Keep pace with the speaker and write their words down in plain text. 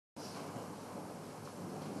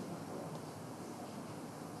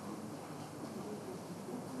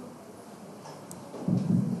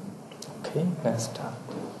Okay, let's start.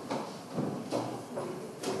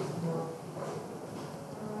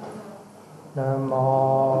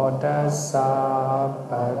 Namo tassa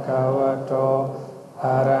bhagavato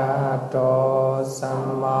arahato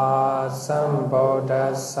samma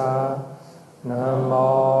sambuddhassa.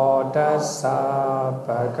 Namo tassa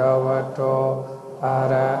bhagavato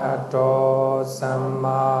arahato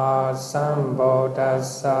samma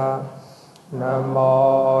sambuddhassa.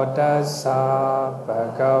 Namo tassa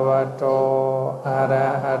bhagavato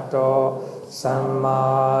arahato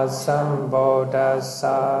samma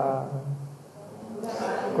sambuddhassa.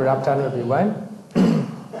 Good afternoon, everyone.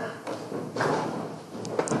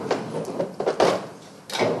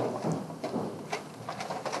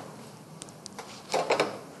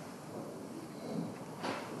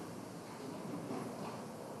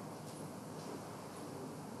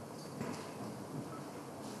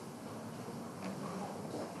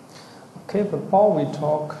 Okay, before we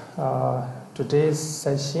talk today's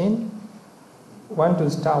session, I want to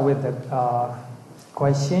start with a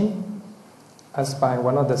question asked by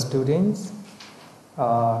one of the students.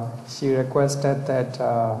 She requested that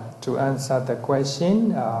to answer the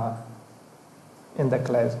question in the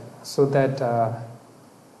class so that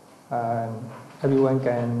everyone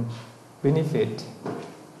can benefit.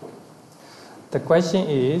 The question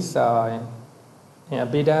is, in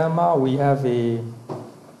Abhidhamma we have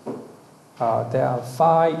there are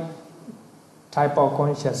 5 types of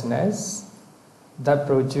consciousness that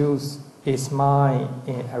produce its mind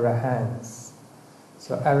in Arahants.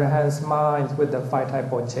 So Arahant's mind with the 5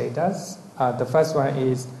 types of chetas. The first one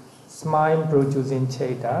is mind producing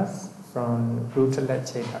chetas from root-led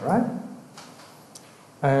cheta, right?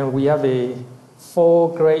 And we have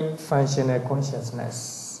 4 great functional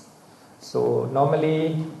consciousness. So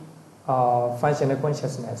normally, functional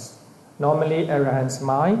consciousness. Normally, Arahant's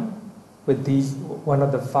mind with these one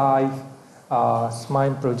of the 5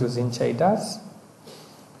 mind producing chetas.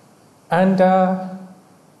 And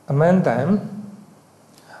among them,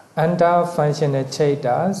 under functional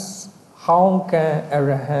chetas, how can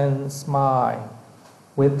Arahant smile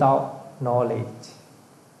without knowledge?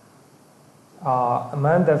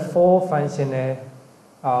 Among the 4 functional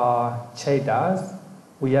chetas,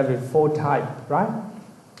 we have 4 types, right?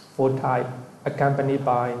 4 types accompanied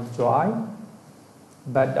by joy,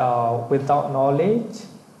 but without knowledge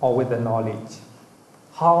or with the knowledge.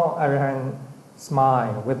 How Arahant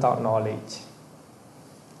smile without knowledge?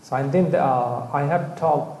 So I think I have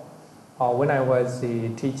talked when I was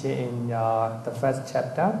teaching in the first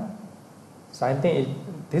chapter. So I think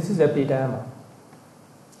this is Abhidhamma.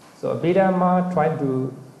 So Abhidhamma trying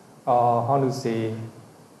to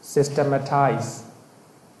systematize.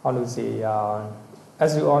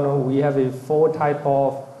 As you all know, we have 4 types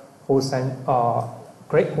of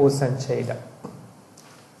great wholesome cheta.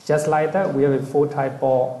 Just like that, we have 4 types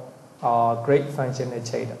of great functional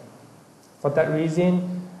cheta. For that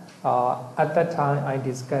reason, at that time, I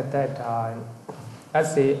discussed that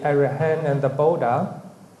as the Arahant and the Buddha,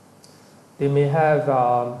 they may have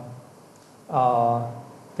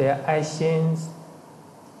their actions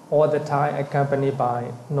all the time accompanied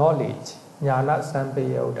by knowledge, jnana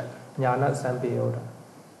sampiyoda,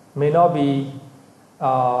 may not be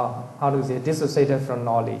dissociated from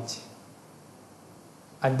knowledge.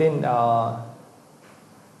 And then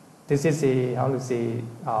this is a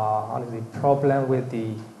problem with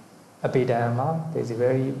the Abhidhamma. There's a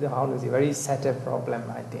very subtle problem,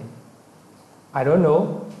 I think. I don't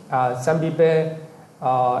know. Some people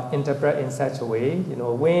interpret in such a way.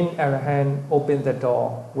 When Arahant opens the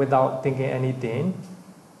door without thinking anything,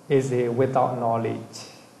 is without knowledge.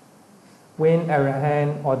 When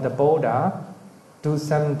Arahant or the Buddha do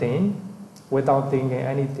something without thinking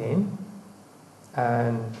anything,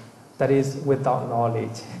 and that is without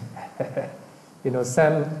knowledge.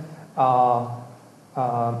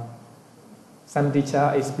 Some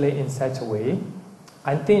teacher explain in such a way.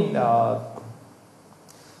 I think so.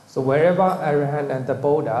 Wherever Arahant and the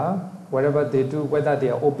Buddha, whatever they do, whether they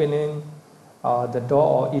are opening the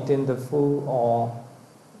door or eating the food or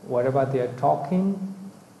whatever they are talking,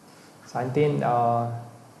 so I think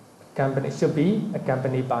company should be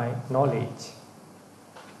accompanied by knowledge.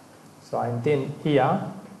 So I think here.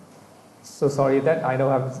 So sorry that I don't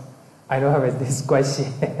have this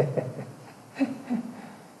question.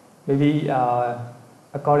 Maybe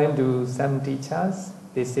according to some teachers,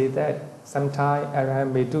 they say that sometimes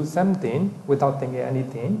Arahant may do something without thinking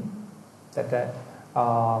anything, that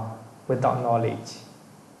without knowledge.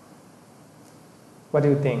 What do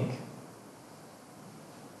you think?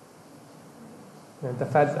 The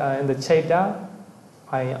fact in the Cheta,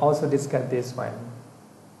 I also discussed this one.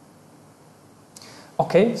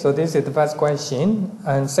 Okay, so this is the first question.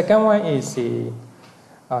 And second one is she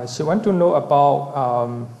want to know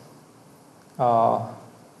about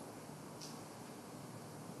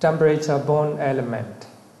temperature-borne element.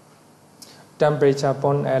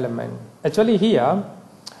 Temperature-borne element. Actually here,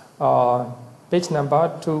 page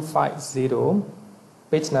number 250.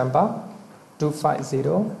 Page number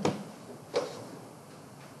 250.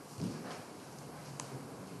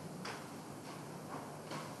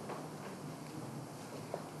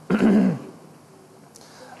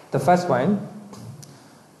 The first one,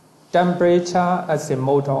 temperature as a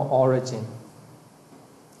mode of origin.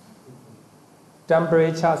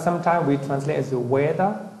 Temperature, sometimes we translate as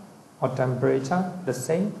weather or temperature, the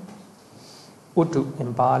same. Utu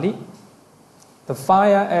in Pali. The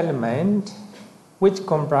fire element, which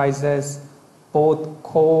comprises both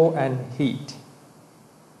cold and heat.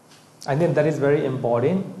 I think that is very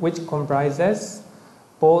important, which comprises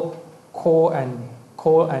both cold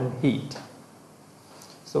and heat.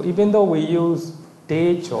 So even though we use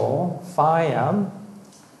tejo, fire,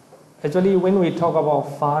 actually when we talk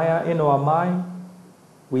about fire in our mind,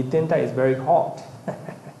 we think that it's very hot.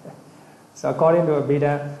 So according to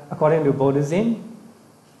Abhidhamma, according to Buddhism,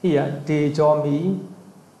 here tejo means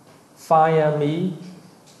fire means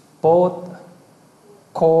both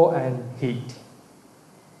cold and heat.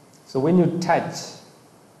 So when you touch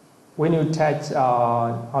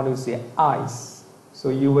how to say ice, so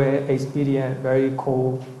you will experience very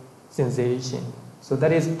cold sensation. So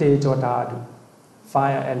that is tejo dhatu,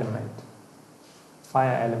 fire element.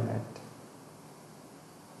 Fire element.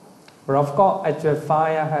 But of course, actual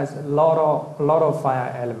fire has a lot of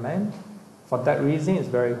fire element. For that reason, it's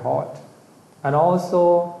very hot. And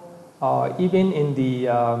also, even in the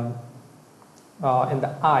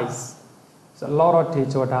ice, so a lot of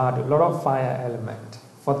tejo dhatu, a lot of fire element.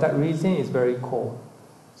 For that reason, it's very cold.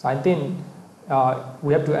 So I think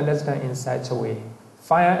we have to understand in such a way.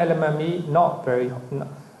 Fire element means not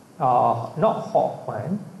hot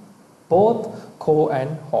one, both cold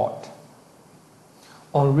and hot.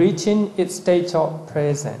 On reaching its stage of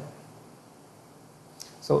present.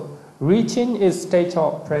 So reaching its stage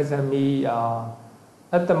of present means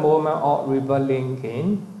at the moment of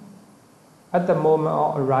rebellion, at the moment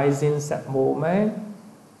of arising that moment,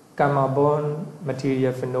 karma-born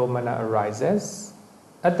material phenomena arises.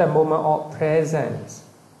 At the moment of presence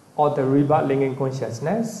or the rebirth in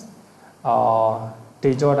consciousness, tejo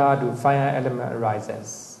dhatu, fire element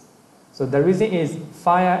arises. So the reason is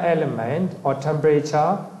fire element or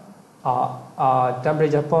temperature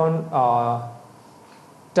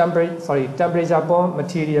temperature-borne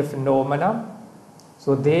material phenomena.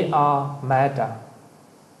 So they are matter.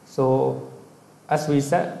 So as we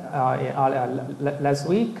said last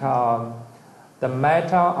week, the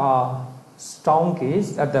matter are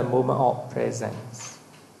strongest at the moment of presence.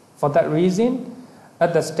 For that reason,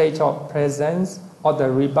 at the stage of presence or the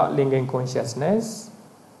rebirth in consciousness,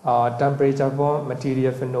 temperature-borne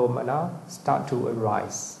material phenomena start to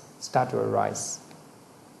arise.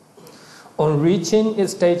 On reaching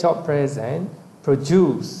its stage of presence,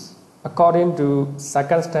 produce, according to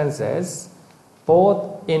circumstances,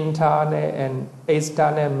 both internal and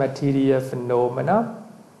external material phenomena,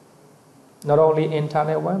 not only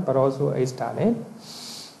internal one but also external,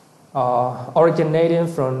 originating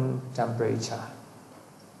from temperature.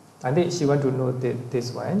 I think she wants to know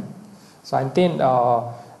this one. So I think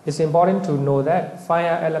it's important to know that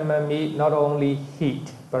fire element means not only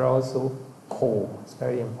heat but also cold. It's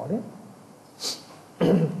very important.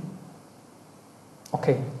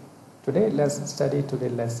 Okay, today let's study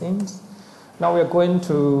today's lessons. Now we are going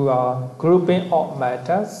to grouping of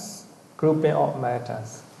matters.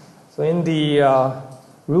 So in the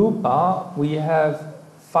Rūpa, we have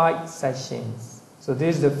 5 sections. So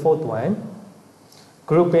this is the 4th one.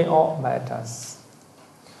 Grouping of matters.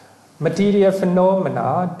 Material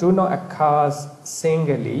phenomena do not occur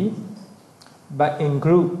singly, but in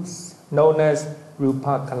groups known as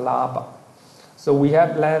Rūpa Kalapa. So we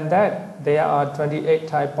have learned that there are 28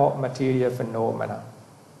 types of material phenomena.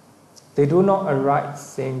 They do not arise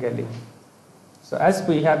singly. So as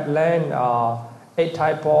we have learned 8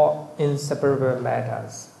 types of inseparable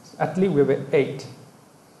matters, at least we have 8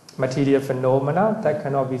 material phenomena that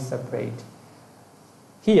cannot be separated.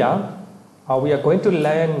 Here, we are going to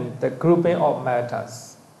learn the grouping of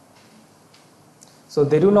matters. So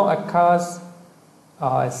they do not occur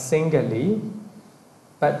singly,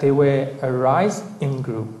 but they will arise in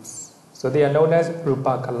groups. So they are known as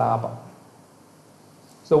Rūpa Kalapa.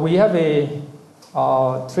 So we have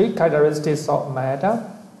 3 characteristics of matter.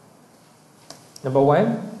 Number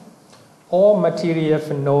 1, all material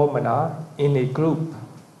phenomena in a group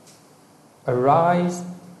arise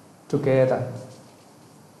together.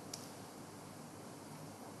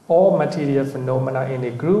 All material phenomena in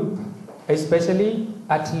a group, especially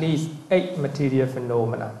at least 8 material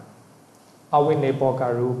phenomena,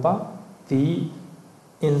 Aviniboka Rūpa, the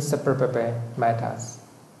inseparable matters.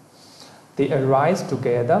 They arise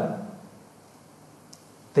together,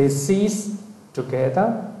 they cease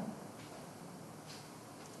together,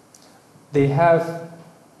 they have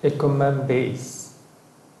a common base.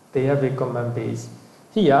 They have a common base.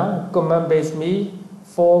 Here, common base means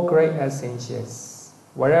 4 great essentials.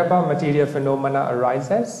 Wherever material phenomena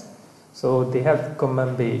arises, so they have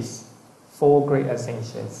common base, 4 great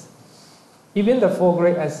essentials. Even the 4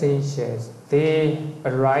 great essentials, they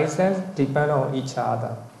arises depend on each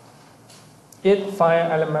other. If fire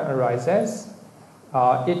element arises,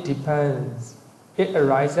 it depends. It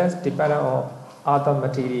arises depending on other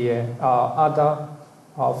material, other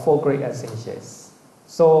 4 great essentials.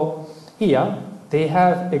 So here they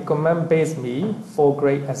have a common base mean 4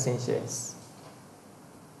 great essentials.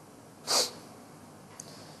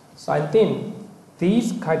 So I think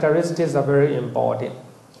these characteristics are very important.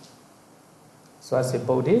 So as a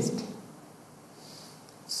Buddhist,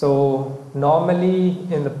 so normally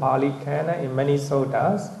in the Pali Canon, in many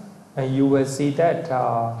suttas, and you will see that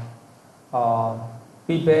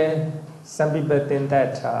some people think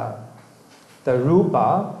that the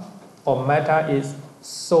Rūpa or matter is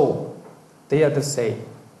soul. They are the same.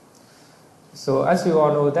 So as you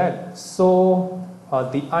all know that soul,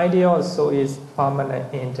 the idea of soul is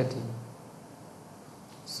permanent entity.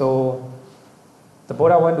 So the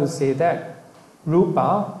Buddha want to say that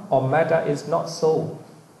Rūpa or matter is not soul.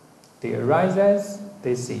 They arises,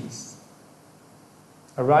 they cease.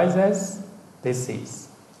 Arises, they cease.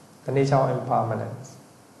 The nature of impermanence.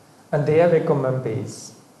 And they have a common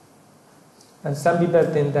base. And some people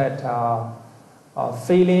think that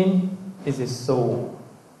feeling is a soul.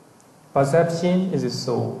 Perception is a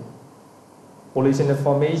soul. Volitional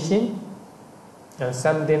formation, and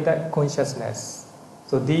some think that consciousness.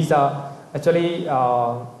 So these are actually,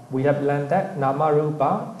 we have learned that Nama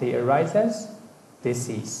Rūpa, they arises, they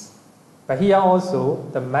cease. But here also,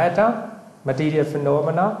 the matter, material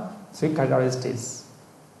phenomena, 3 characteristics.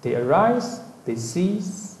 They arise, they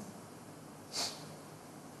cease.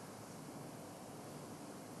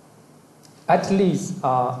 At least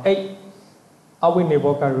 8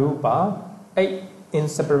 Aviniboka Rūpa, 8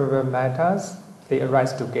 inseparable matters, they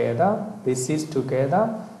arise together, they cease together,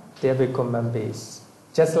 they have a common base.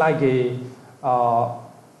 Just like a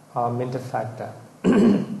mental factor.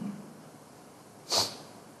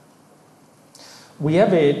 We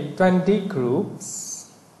have 20 groups.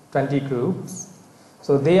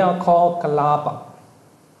 So they are called kalapa.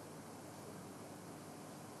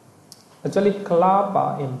 Actually,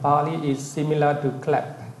 kalapa in Pali is similar to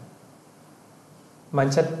clap.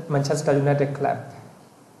 Manchester United clap.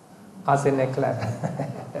 Arsenal clap.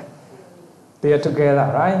 They are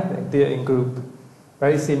together, right? They are in group.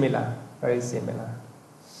 Very similar.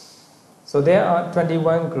 So there are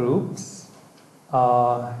 21 groups.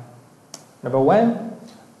 Number 1,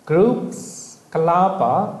 groups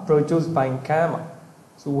kalapa produced by karma.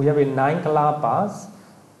 So we have 9 kalapas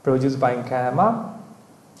produced by karma.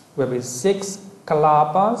 We have 6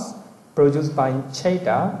 kalapas produced by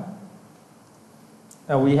chitta.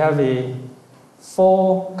 And we have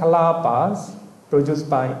 4 kalapas produced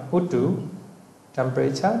by uttu,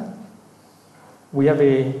 temperature. We have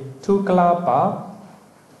 2 kalapa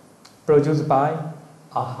produced by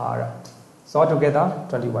ahara. So altogether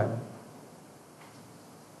 21.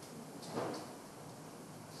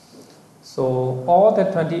 So all the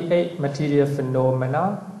 28 material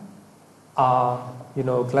phenomena are,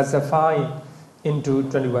 classified into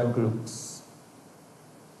 21 groups.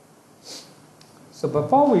 So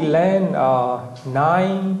before we learn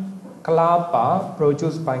 9 kalapa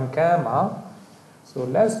produced by karma, so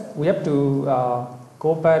we have to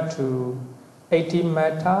go back to 18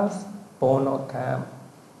 matters born of karma.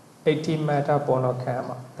 18 matter born of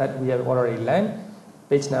karma that we have already learned.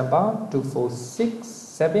 Page number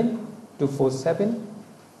 247.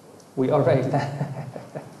 We already learned.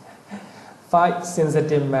 5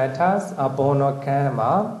 sensitive matters are born of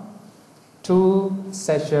karma. 2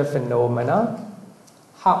 sexual phenomena,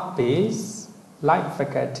 heartbeats, light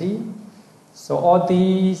faculty. So all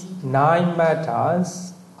these 9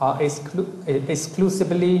 matters are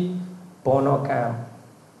exclusively born of karma.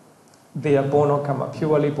 They are born of karma,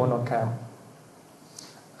 purely born of karma.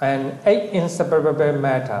 And 8 inseparable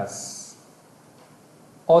matters,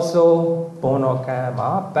 also born of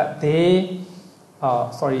karma, but they,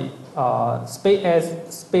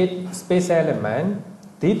 space element,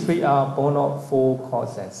 these 3 are born of 4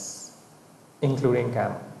 causes. including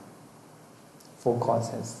karma. 4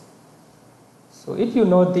 causes. So if you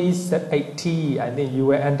know these 80, I think you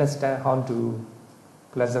will understand how to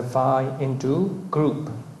classify into group.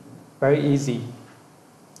 Very easy.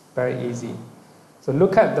 Very easy. So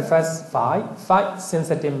look at the first 5. 5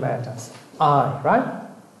 sensitive matters. I, right?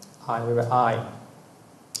 I, we have I.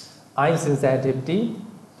 I sensitivity.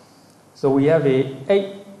 So we have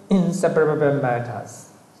 8 inseparable matters.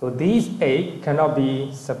 So these 8 cannot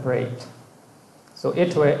be separate. So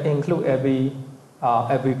it will include every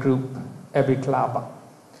group, every club.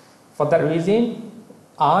 For that reason,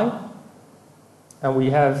 I, and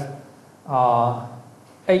we have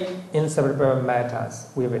 8 inseparable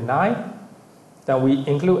matters. We have 9. Then we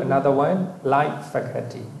include another one, light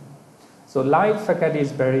faculty. So light faculty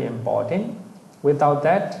is very important. Without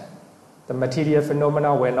that, the material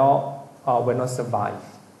phenomena will not survive.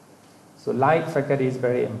 So light faculty is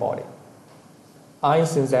very important. Eye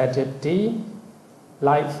sensitivity,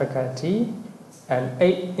 light faculty, and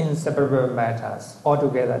 8 inseparable matters,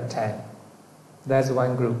 altogether 10. That's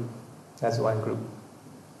one group. That's one group.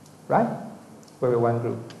 Right? Very one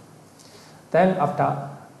group. Then after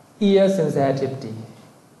ear sensitivity,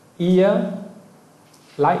 ear,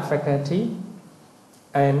 light faculty,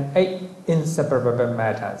 and 8 inseparable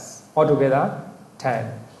matters, altogether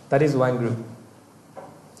 10. That is one group.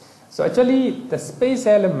 So actually, the space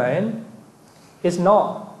element is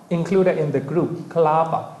not included in the group,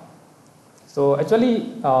 kalapa. So actually,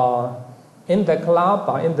 in the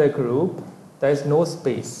kalapa, in the group, there is no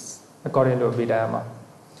space, according to Abhidhamma.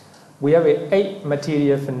 We have 8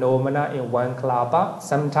 material phenomena in one kalapa,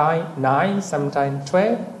 sometimes 9, sometimes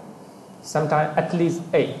 12, sometimes at least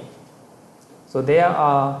 8. So there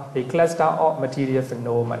are a cluster of material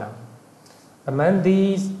phenomena. Among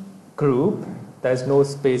these groups, there is no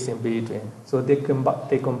space in between. So they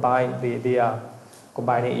are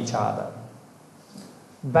combining each other.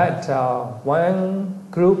 But one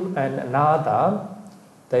group and another,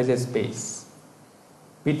 there is a space.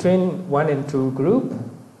 Between 1 and 2 group,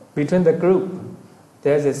 between the group,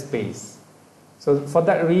 there is a space. So for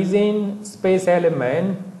that reason, space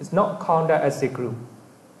element is not counted as a group,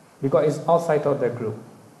 because it's outside of the group.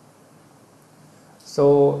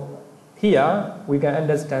 So here we can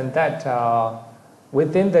understand that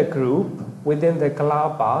within the group, within the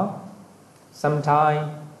kalapa,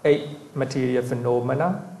 sometimes 8 material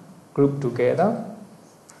phenomena grouped together.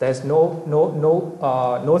 There's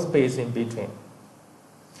no space in between.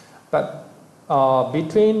 But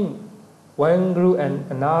between one group and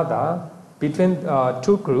another, between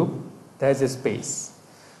 2 groups, there's a space.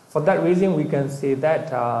 For that reason, we can say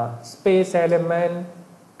that space element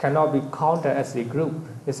cannot be counted as a group.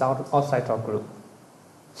 It's outside of group.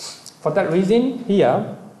 For that reason,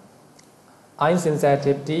 here, eye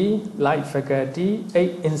sensitivity, light faculty,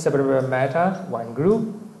 8 inseparable matter, one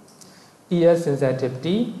group. Ear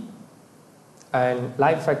sensitivity and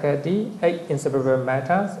light faculty, 8 inseparable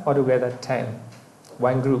matters, altogether 10,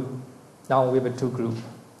 one group. Now we have 2 groups.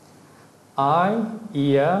 Eye,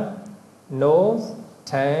 ear, nose,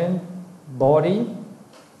 10, body,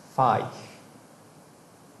 5.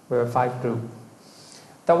 We have 5 groups.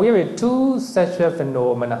 Then we have 2 sexual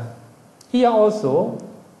phenomena. Here also,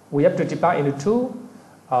 we have to divide into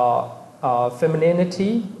 2,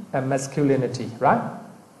 femininity and masculinity, right?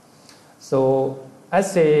 So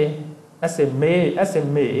as a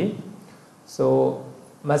male, so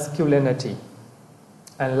masculinity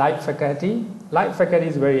and light faculty. Light faculty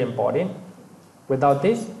is very important. Without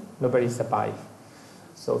this, nobody survives.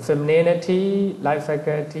 So femininity, light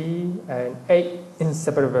faculty, and 8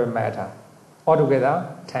 inseparable matter.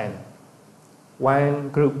 Altogether 10. One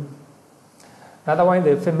group. Another one,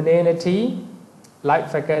 the femininity,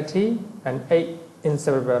 light faculty, and 8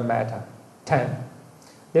 inseparable matter. 10.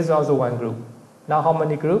 This is also one group. Now how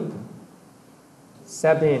many groups?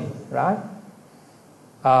 7, right?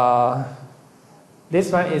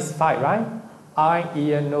 This one is 5, right? Eye,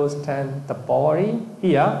 ear, nose, 10, the body.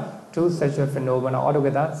 Here, 2 sexual phenomena,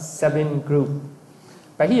 altogether 7 groups.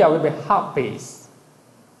 But here we have a heart base.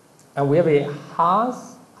 And we have a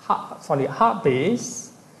heart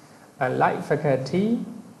base, and light faculty,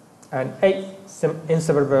 and 8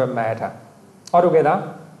 inseparable matter.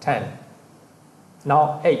 Altogether 10.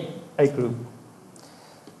 Now 8 group.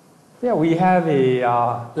 Here we have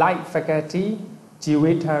a light faculty,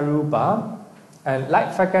 Jivita Rūpa, and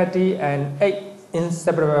light faculty and 8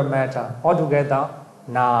 inseparable matter. Altogether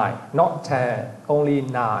 9, not 10, only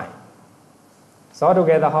 9. So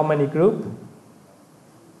altogether how many group?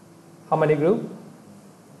 How many group?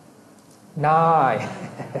 9.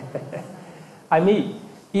 I mean,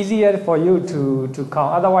 easier for you to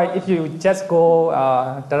count. Otherwise, if you just go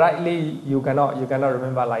directly, you cannot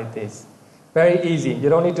remember like this. Very easy. You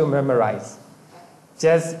don't need to memorize.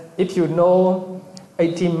 Just if you know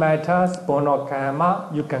 18 matters, born or karma,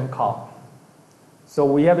 you can count. So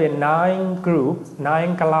we have a 9 groups,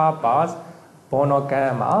 9 kalapas, born or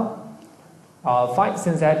karma, 5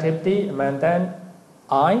 sensitivity, and then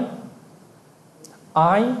I,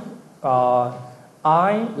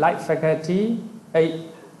 light faculty, 8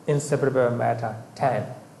 inseparable matter, 10.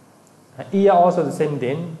 Ear also the same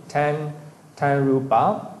thing, 10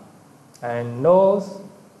 Rūpa, and nose,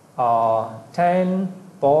 10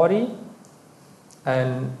 body,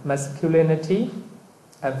 and masculinity,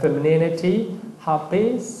 and femininity,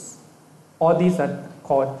 habits, all these are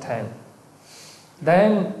called 10.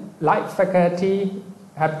 Then light faculty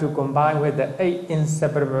have to combine with the 8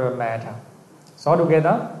 inseparable matter. So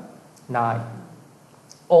altogether, 9.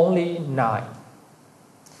 Only 9.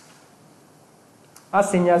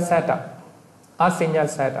 Asinya setup. Asinya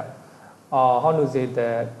setup. How to say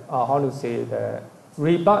the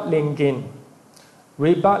rebirth linking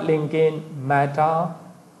matter.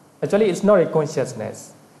 Actually, it's not a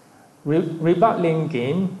consciousness. Rebirth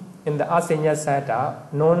linking in the asinya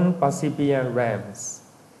setup, non-percipient realms.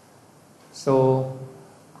 So,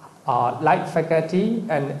 light faculty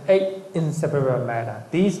and 8 inseparable matter.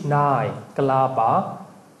 These 9 kalapa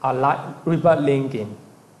are like rebirth linking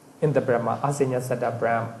in the Brahma, asinya setup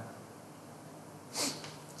Brahma.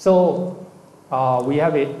 So, we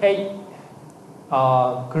have a 8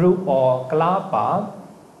 group or kalapa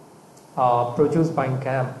produced by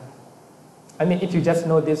karma. I mean, if you just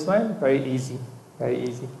know this one, very easy, very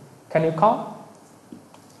easy. Can you count?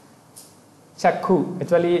 Chakku.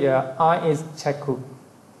 Actually, I is chakku.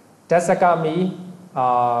 Dasaka means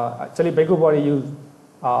actually Bhikkhu body use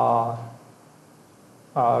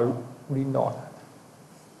read not.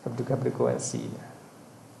 Have to go and see.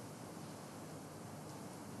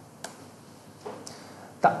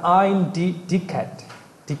 The eye decade,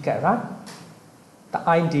 right? The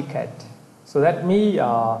eye decade. So that means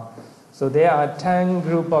so there are 10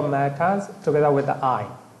 group of matters together with the eye.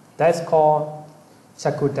 That's called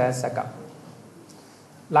Chakku Dasaka.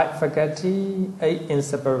 Light faculty, 8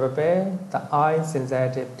 inseparable, the eye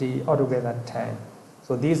sensitivity, altogether 10.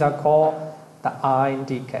 So these are called the eye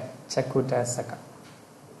decade, Chakku Dasaka.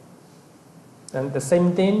 And the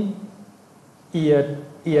same thing, ear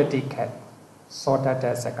decade, Sota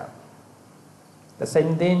Dasaka. The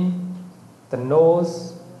same thing, the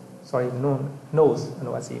nose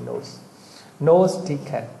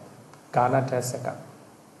decade, Gana Dasaka.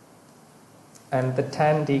 And the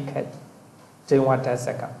 10 decade, Jiva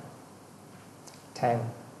Dasaka, 10.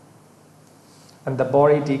 And the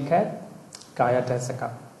body decade, Kaya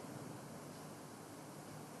Dasaka.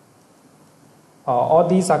 All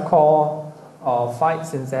these are called 5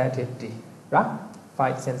 sensitivity, right?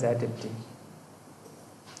 5 sensitivity.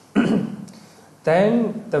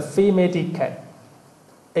 Then the female decade,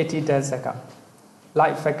 80 Dasaka.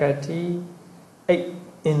 Light faculty, 8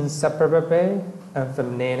 inseparable, and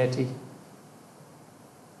femininity.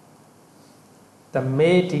 The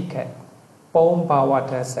male decade, Pom Bhava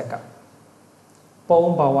Dasaka.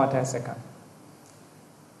 Pom Bhava Dasaka.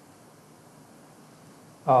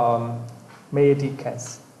 Male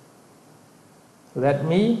decades. So that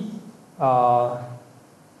means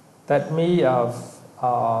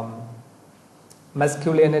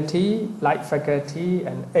masculinity, light faculty,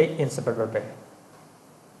 and 8 inseparable.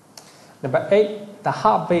 Number 8, the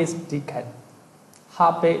heart-based decade.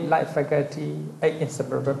 Heart-based light faculty, 8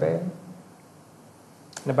 inseparable.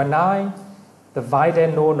 Number 9, the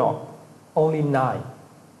vital no knot. Only 9.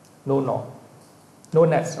 No knot. No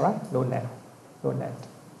nets, right? No net. No net.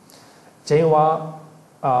 Jiva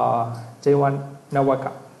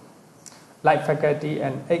Nawaka. Light faculty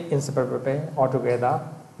and 8 inseparable, altogether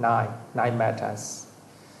 9 matters.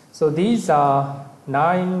 So these are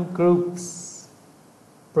 9 groups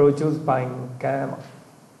produced by karma.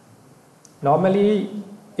 Normally,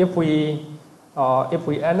 if we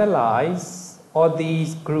analyze all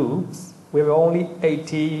these groups, we have only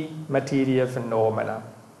 80 material phenomena.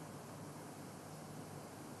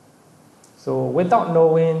 So without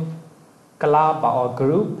knowing kalapa or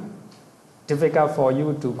group, difficult for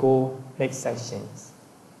you to go next sections.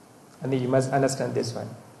 And you must understand this one.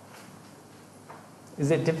 Is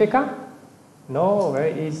it difficult? No,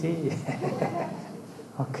 very easy.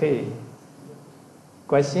 Okay.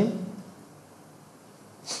 Question?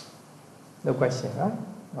 No question, right?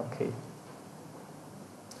 Okay.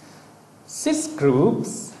 6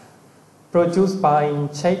 groups produced by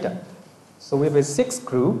Chaita. So we have a 6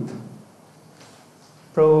 group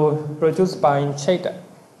produced by Chaita.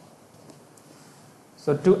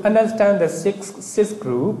 So to understand the six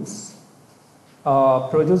groups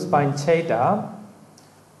produced by Cheta,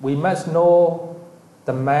 we must know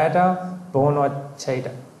the matter born of Cheta.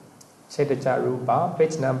 Cheta Rūpa,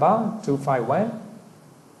 page number 251.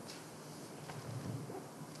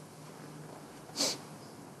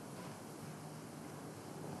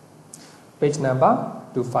 Page number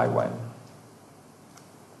 251.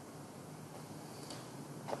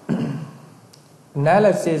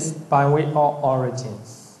 Analysis by way of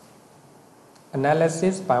origins.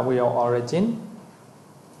 Analysis by way of origin.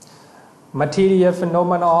 Material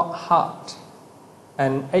phenomena of heart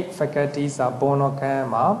and 8 faculties are born of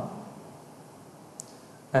karma.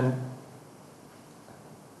 And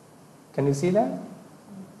can you see that?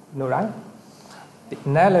 No, right? The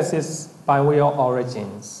analysis by way of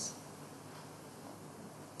origins.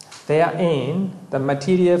 Therein, the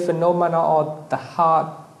material phenomena of the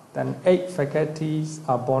heart and 8 faculties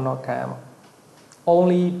are born of karma.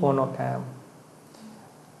 Only born of karma.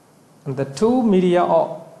 And the 2 media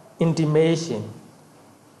of intimation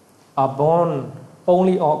are born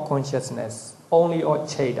only of consciousness, only of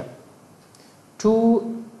Cheta.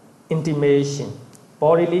 2 intimation,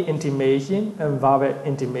 bodily intimation and verbal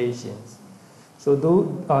intimations. So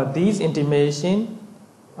these intimations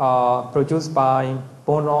are produced by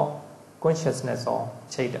born of consciousness or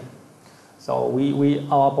Cheta. So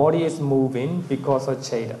our body is moving because of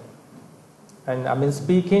Cheta. And I mean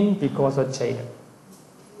speaking because of Cheta.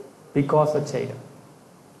 Because of Cheta.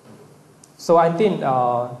 So I think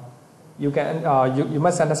you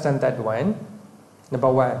must understand that one. Number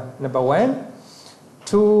one,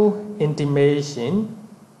 2 intimation.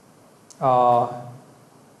 The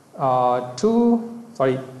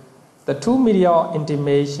 2 media of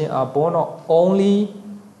intimation are born of only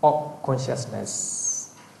of consciousness.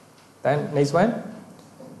 Then next one,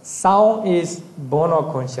 sound is born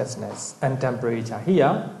of consciousness and temperature.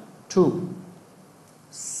 Here, 2.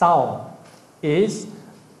 Sound is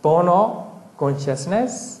born of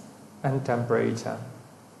consciousness and temperature.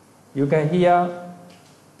 You can hear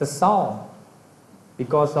the sound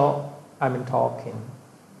because of talking.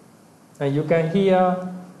 And you can hear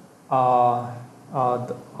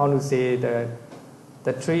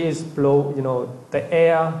the trees blow, the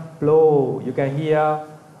air blow. You can hear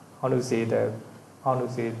the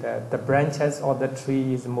branches of the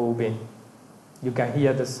trees moving. You can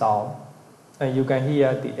hear the sound, and you can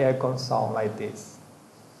hear the aircon sound like this.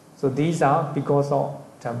 So these are because of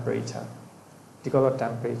temperature. Because of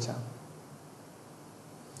temperature.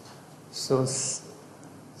 So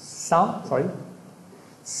sound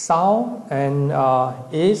and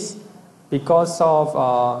is because of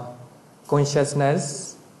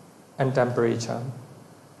consciousness and temperature.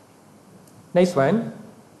 Next one,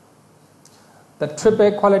 the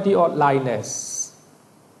triple quality of lightness.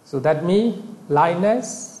 So that means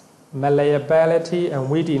lightness, malleability, and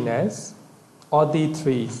wittiness, all these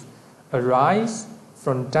 3 arise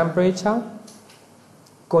from temperature,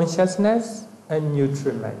 consciousness, and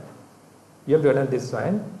nutriment. You have to learn this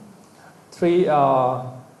one. 3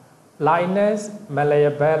 lightness,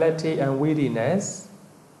 malleability, and wittiness.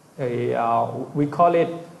 We call it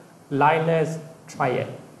lightness triad.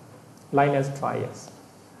 Lightness triads.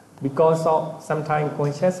 Because of sometimes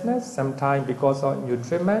consciousness, sometimes because of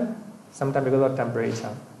nutriment, sometimes because of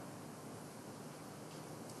temperature.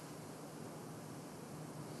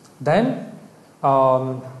 Then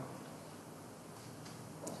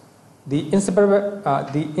the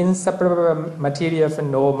inseparable material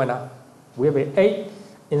phenomena. We have 8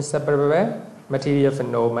 inseparable material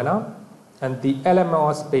phenomena, and the element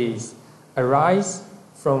of space arise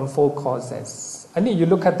from 4 causes. I think you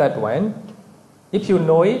look at that one. If you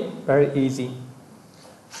know it, very easy.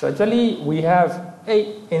 So actually we have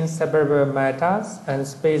 8 inseparable matters and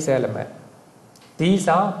space element. These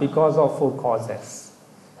are because of 4 causes.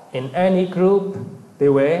 In any group, they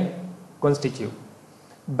will constitute.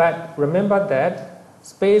 But remember that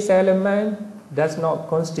space element does not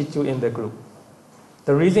constitute in the group.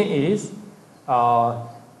 The reason is,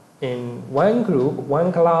 in one group,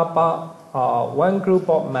 one group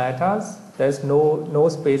of matters, there's no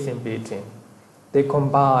space in between. They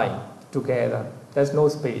combine together. There's no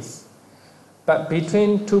space. But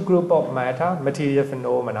between 2 groups of matter, material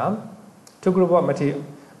phenomena, 2 groups of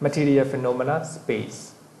material phenomena,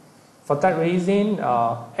 space. For that reason,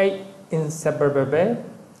 8 inseparable,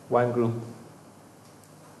 1 group.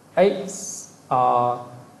 8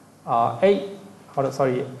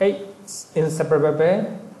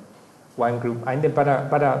 inseparable, 1 group. I think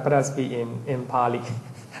better speak in Pali.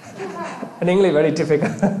 In English, very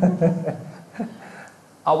difficult.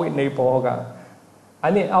 Awit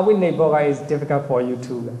I think Awit is difficult for you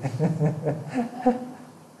too.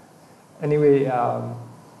 Anyway,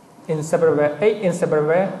 inseparable, 8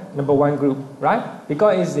 inseparable, number 1 group, right?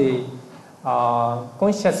 Because it's the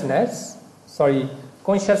consciousness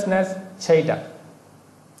chaita.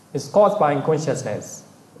 It's caused by consciousness.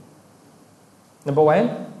 Number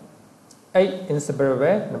 1, 8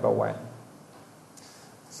 inseparable, number 1.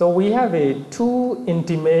 So we have a 2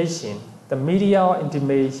 intimation. The medial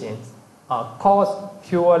intimations are caused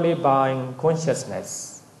purely by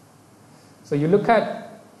consciousness. So you look at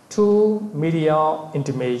 2 medial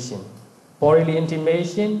intimation, bodily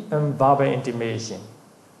intimation and verbal intimation.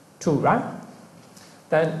 2, right?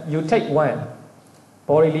 Then you take 1,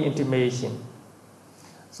 bodily intimation.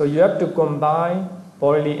 So you have to combine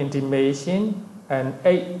bodily intimation and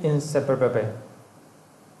 8 inseparable.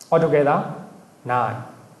 Altogether, 9.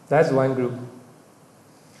 That's 1 group.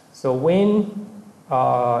 So when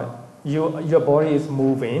your body is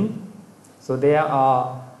moving, so there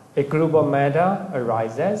are a group of matter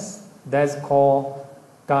arises. That's called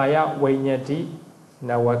Kaya Vainyati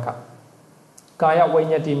Nawaka. Kaya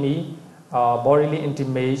Vainyati means bodily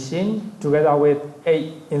intimation together with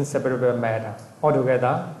 8 inseparable matter.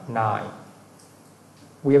 Altogether 9.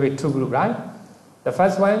 We have a 2 group, right? The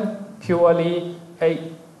first one purely 8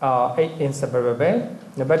 inseparable.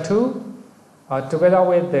 Number 2, together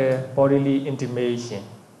with the bodily intimation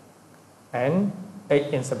and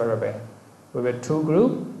 8 inseparable. We have 2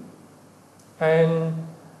 group, and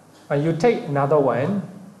you take another one,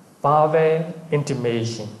 verbal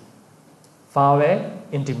intimation. Verbal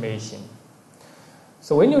intimation.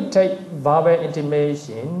 So when you take verbal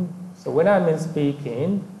intimation, so when I'm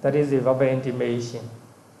speaking, that is the verbal intimation.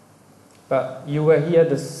 But you will hear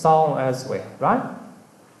the sound as well, right?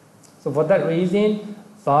 So for that reason,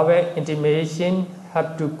 verbal intimation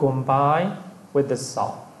have to combine with the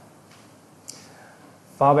sound.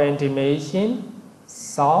 Verbal intimation,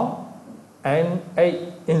 sound, and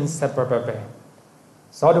 8 inseparable.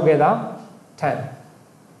 So together, 10.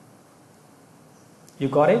 You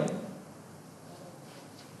got it?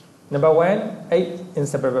 Number 1, 8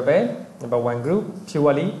 inseparable. Number 1 group,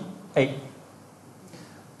 purely 8.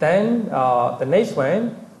 Then the next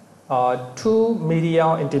one, 2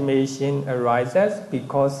 medial intimation arises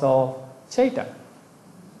because of chaita.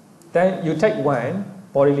 Then you take 1,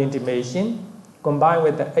 bodily intimation, combined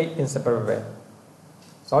with the 8 inseparable.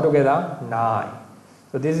 So altogether 9.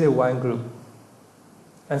 So this is 1 group.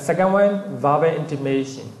 And second one, verbal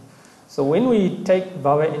intimation. So when we take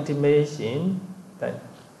verbal intimation, then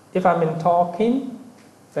if I'm talking,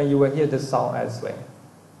 then you will hear the sound as well.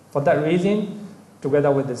 For that reason,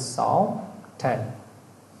 together with the sound, 10.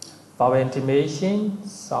 Verbal intimation,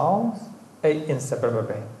 sound, 8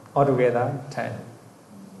 inseparable. Altogether 10.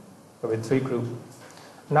 So with 3 groups.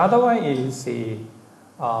 Another one is the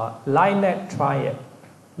linear triad.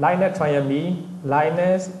 Linear triad means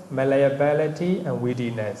lightness, malleability, and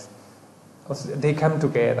wittiness. They come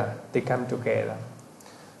together.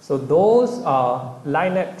 So those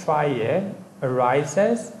linear triad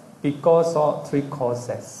arises because of 3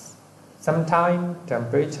 causes. Sometimes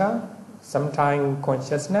temperature, sometimes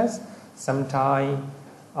consciousness, sometimes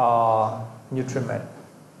nutriment.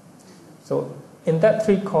 So in that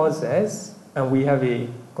 3 causes, and we have a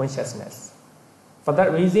consciousness. For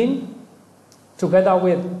that reason, together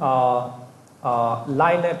with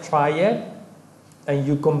linear triad, and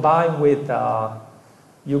you combine with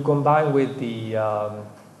the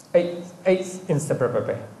 8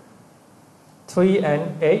 inseparable. 3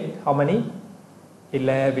 and 8, how many?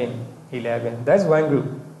 11. That's 1 group.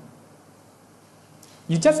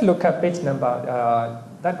 You just look at page number,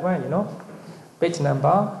 that one, page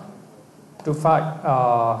number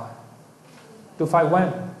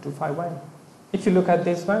 251. If you look at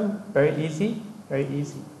this one, very easy.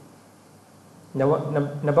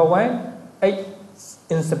 Number 1, 8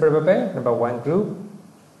 inseparable, number 1 group.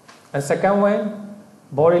 And second one,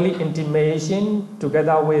 bodily intimation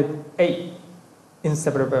together with 8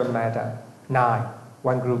 inseparable matter, 9,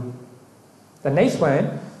 1 group. The next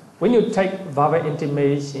one, when you take verbal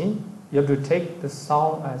intimation, you have to take the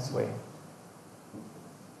sound as well.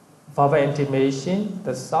 Verbal intimation,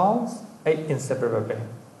 the sounds, 8 inseparable.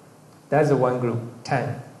 That's the 1 group,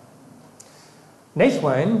 10. Next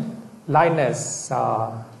one, lightness,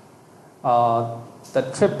 the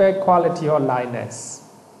triple quality of lightness.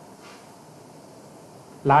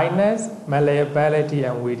 Lightness, malleability,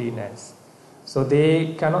 and wittiness. So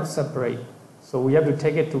they cannot separate. So we have to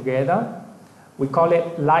take it together. We call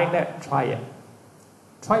it linear triad.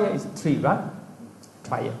 Triad is 3, right?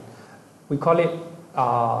 Triad. We call it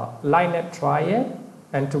linear triad,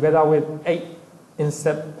 and together with 8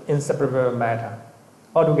 inseparable matter.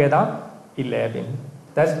 Altogether 11.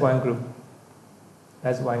 That's 1 group.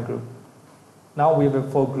 Now we have a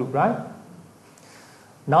 4 group, right?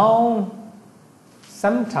 Now,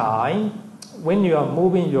 sometimes when you are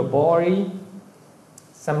moving your body,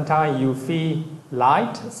 sometimes you feel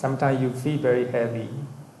light, sometimes you feel very heavy.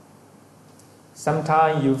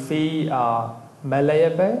 Sometimes you feel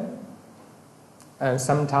malleable, and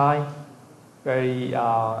sometimes very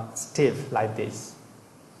stiff like this.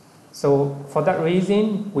 So for that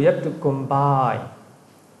reason, we have to combine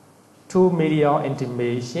 2 medial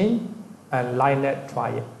intimation and linear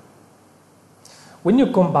triad. When you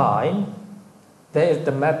combine, there is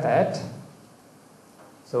the method.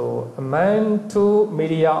 So among 2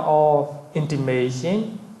 media of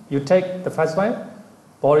intimation, you take the first one,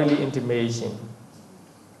 bodily intimation.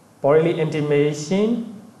 Bodily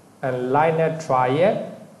intimation and linear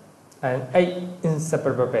triad and 8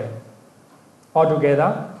 inseparable.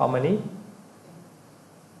 Altogether, how many?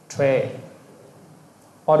 12.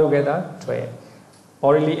 Altogether, 12.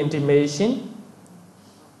 Bodily intimation,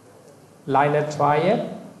 linear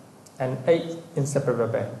triad, and 8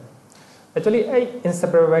 inseparable. Actually, 8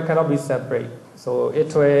 inseparable cannot be separate. So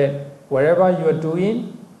it will, wherever you are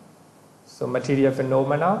doing, so material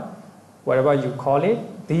phenomena, whatever you call it,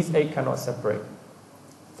 these 8 cannot separate.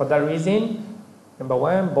 For that reason, number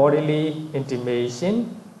 1, bodily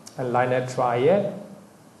intimation and linear triad,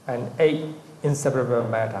 and 8 inseparable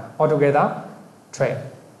matter. Altogether, 12.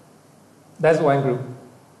 That's one group.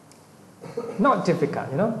 Not difficult,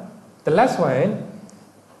 you know. The last one,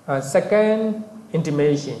 second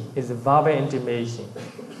intimation is verbal intimation.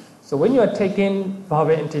 So when you are taking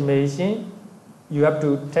verbal intimation, you have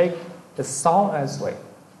to take the sound as well.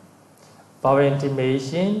 Verbal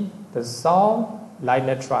intimation, the sound,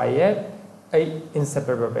 linear triad, 8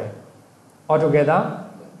 inseparable. Altogether,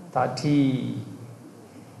 30.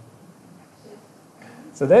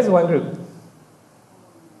 So there's one group.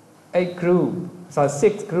 8 group. So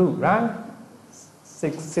 6 group, right?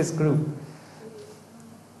 Six group.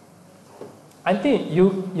 I think you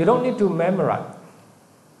don't need to memorize.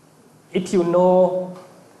 If you know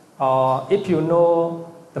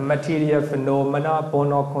the material phenomena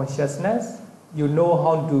born of consciousness, you know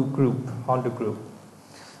how to group.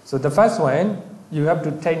 So the first one, you have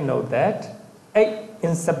to take note that 8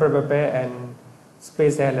 inseparable and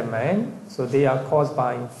space element, so they are caused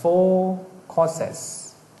by 4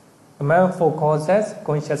 causes. Among 4 causes,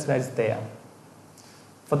 consciousness is there.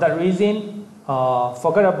 For that reason,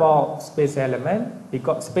 forget about space element,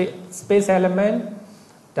 because space element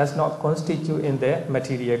does not constitute in the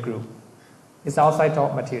material group. It's outside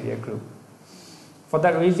of material group. For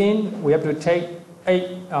that reason, we have to take 8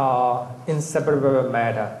 inseparable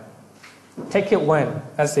matter. Take it one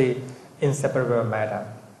as a inseparable matter.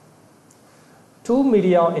 2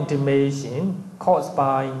 medial intimation caused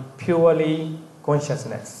by purely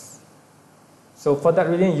consciousness. So for that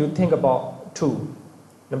reason, you think about 2.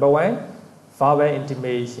 Number 1, verbal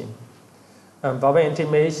intimation. Verbal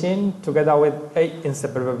intimation together with 8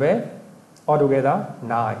 inseparable, altogether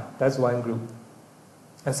 9. That's one group.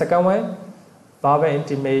 And second one, verbal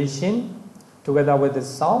intimation together with the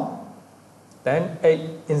sound, then 8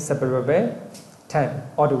 inseparable, 10.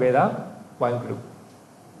 Altogether, one group.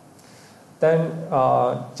 Then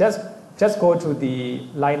just go to the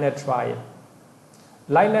linear triad.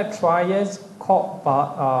 Linear triads called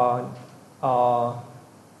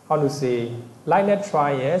linear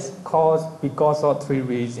triads caused because of 3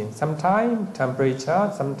 reasons. Sometimes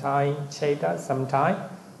temperature, sometimes theta, sometimes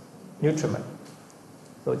nutriment.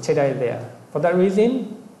 So theta is there. For that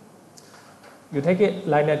reason, you take it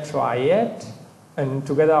linear triad and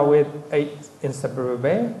together with 8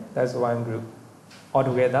 inseparable, that's one group.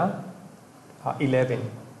 Altogether, 11.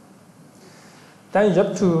 Then you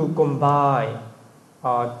have to combine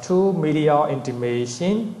 2 medial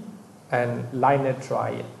intimation and linear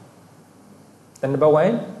triad. Then number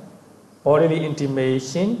 1, bodily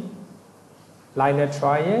intimation, linear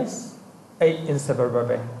triads, 8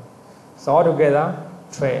 inseparable. So altogether,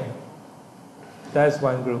 12. That's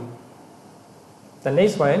one group. The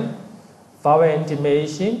next one, verbal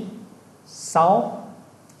intimation, sound,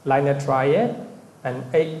 linear triad, and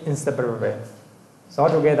 8 inseparable. So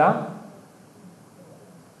altogether,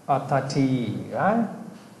 30, right?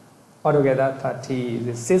 Altogether 30,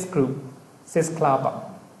 the 6 group, 6 club.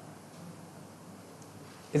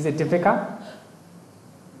 Is it difficult? A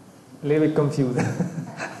little bit confused.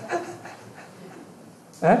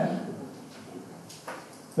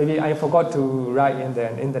 Maybe I forgot to write in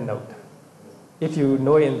the note. If you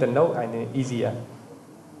know it in the note, I know easier.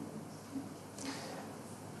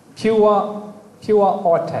 Pure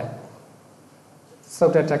order.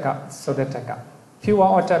 Sotataka. Pure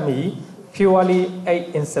order means purely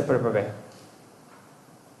 8 inseparable.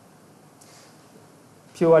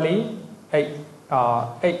 purely eight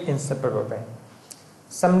inseparable.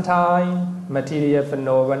 Sometimes material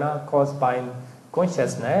phenomena caused by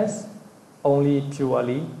consciousness only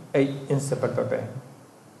purely eight inseparable.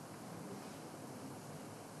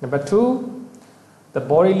 Number 2, the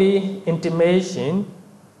bodily intimation.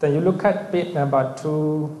 Then you look at bit number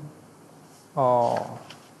 2.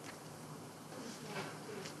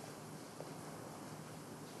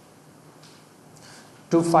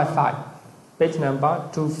 255, page number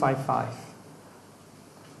 255.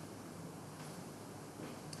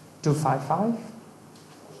 255.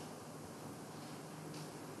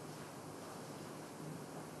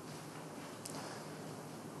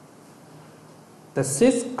 The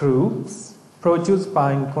 6 groups produced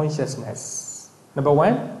by consciousness. Number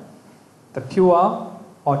 1, the pure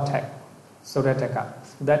otak, Surataka.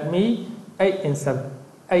 That means 8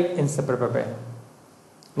 inseparable.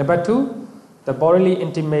 Number 2, the bodily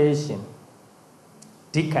intimation,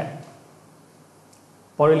 decad.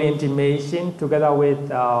 Bodily intimation together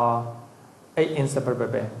with 8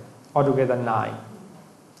 inseparable, altogether 9.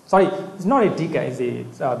 Sorry, it's not a decad.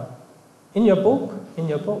 It's in your book.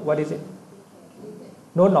 What is it?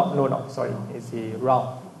 No. Sorry, it's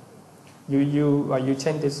wrong. You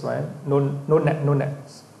change this one. No net.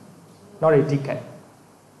 Not a decad,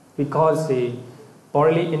 because the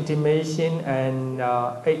bodily intimation and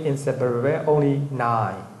 8 inseparable only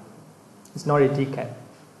 9. It's not a decad.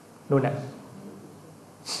 No net.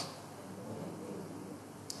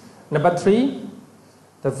 Number 3,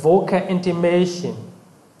 the vocal intimation,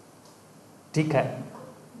 decad.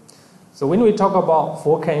 So when we talk about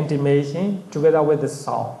vocal intimation together with the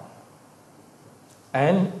sound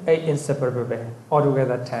and 8 inseparable,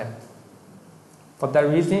 altogether 10. For that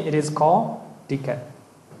reason, it is called decad.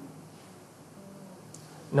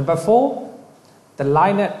 Number 4, the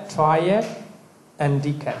linear triad and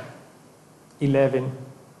decad, 11.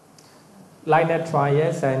 Linear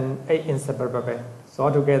triads and 8 inseparable, so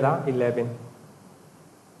altogether 11.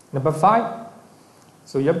 Number 5,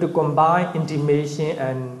 so you have to combine intimation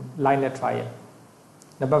and linear triad.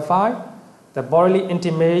 Number 5, the bodily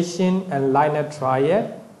intimation and linear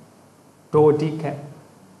triad, dodecad,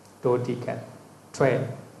 12.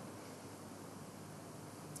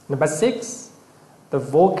 Number 6, the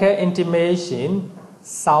vocal intimation,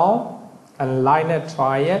 sound and linear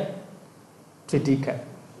triad, tridecad.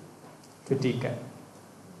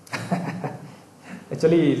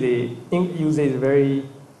 Actually, the ink usage is very.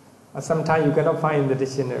 Sometimes you cannot find in the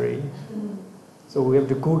dictionary, so we have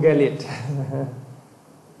to Google it.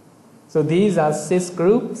 So these are 6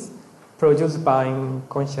 groups produced by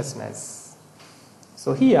consciousness.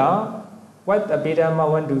 So here, what Abhidhamma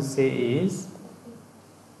want to say is,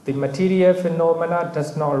 the material phenomena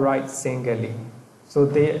does not arise singly, so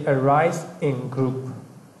they arise in group.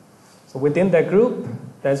 So within the group,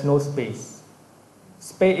 there is no space.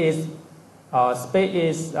 Space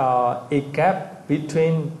is a gap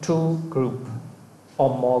between 2 groups or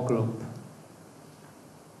more groups.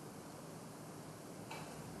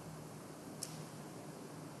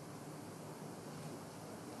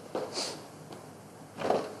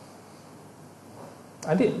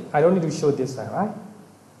 I don't need to show this one, right?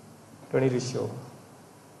 Don't need to show.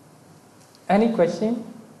 Any question?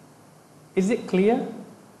 Is it clear?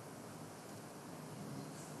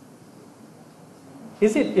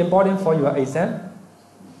 Is it important for your exam?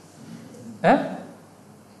 Huh?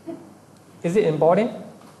 Is it important?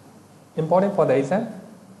 Important for the exam?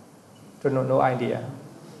 No idea.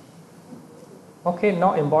 Okay,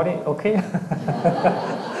 not important. Okay.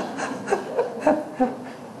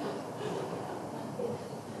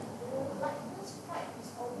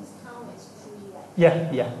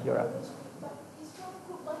 Yeah, you're right.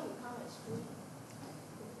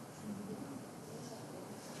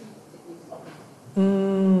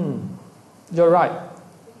 You're right.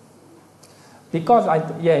 Because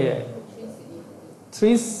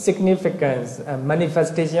 3 significance and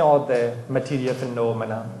manifestation of the material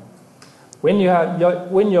phenomena. When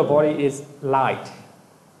your body is light,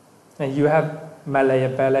 and you have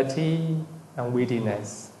malleability and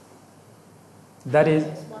weakness. That is,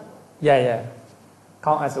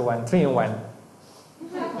 count as 1, 3 in 1.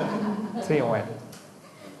 3 in 1.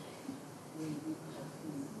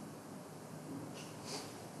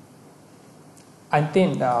 I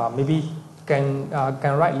think maybe can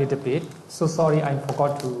write a little bit. So sorry, I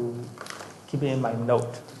forgot to keep it in my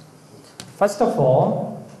note. First of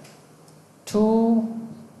all, 2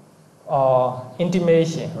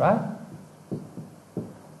 intimation, right?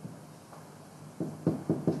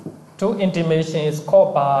 2 intimation is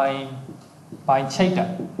called by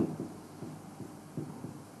Chaita.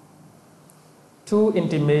 2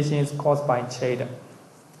 intimation is caused by Chaita.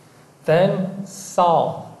 then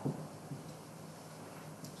sound,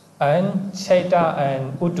 and Chaita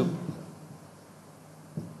and Utu.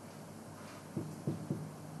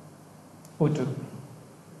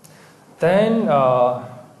 Then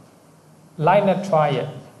liner triad.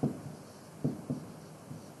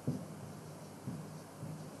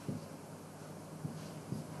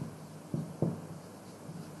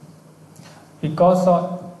 Because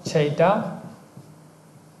of Chaita,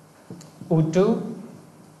 Utu,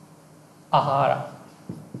 Ahara.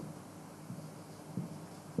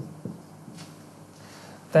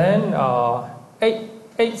 Then eight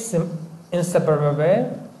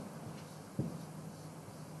inseparable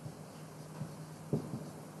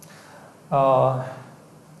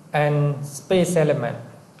and space element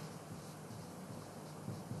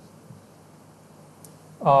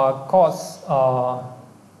cause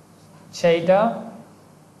Chaita,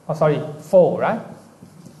 four, right?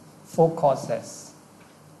 Four causes.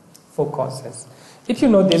 If you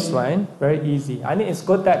know this one, very easy. I think it's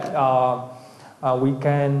good that we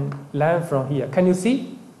can learn from here. Can you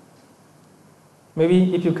see?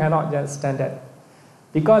 Maybe if you cannot, just stand that.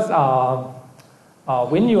 Because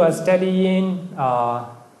when you are studying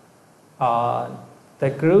the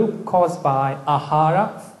group caused by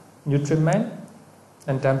ahara, nutriment,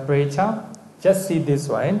 and temperature, just see this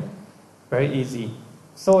one, very easy.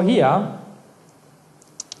 So here,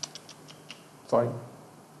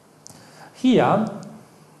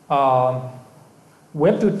 we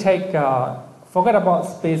have to take, forget about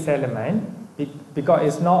space element, because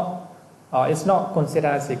it's not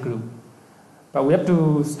considered as a group. But we have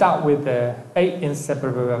to start with the eight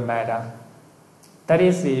inseparable matter. That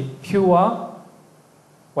is the pure,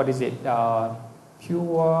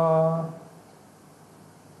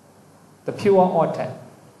 the pure order.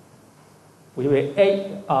 We have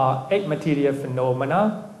eight material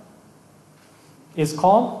phenomena. It's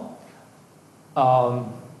called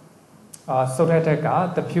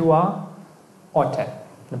Sotataka, the pure order,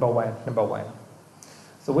 number one.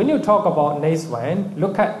 So when you talk about next one,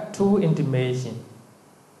 look at two intimation.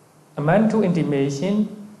 Among two intimation,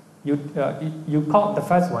 you count the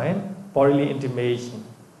first one, bodily intimation,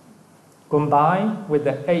 combined with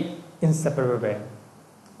the eight inseparable.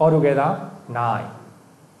 Altogether, 9.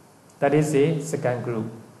 That is the second group.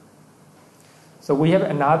 So we have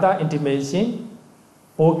another intimation,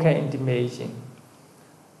 vocal intimation.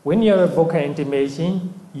 When you have a vocal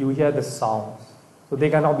intimation, you hear the sounds. So they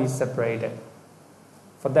cannot be separated.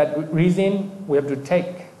 For that reason, we have to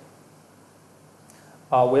take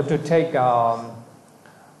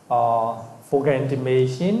vocal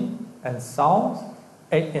intimation and sounds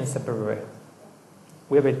 8 inseparable.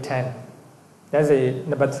 We have a 10. That's a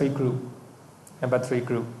number 3 group.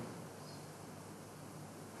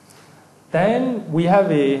 Then we have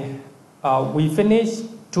we finish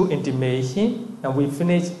 2 intimation and we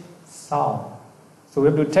finish sound. So we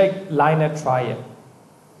have to take liner triad.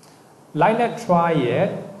 Liner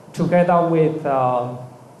triad together with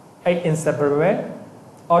 8 inseparable,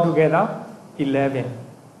 altogether 11.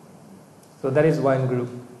 So that is one group.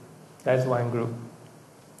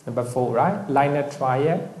 Number 4, right? Liner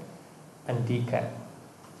triad and decad.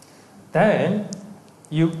 Then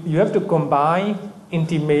you have to combine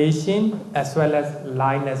intimation as well as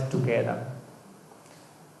liners together.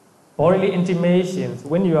 Bodily intimations,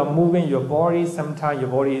 when you are moving your body, sometimes your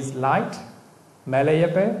body is light,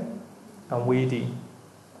 malleable, and weighty.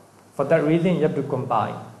 For that reason, you have to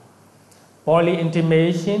combine bodily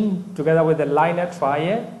intimation together with the liner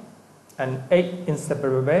triad and 8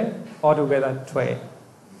 inseparable, altogether 12.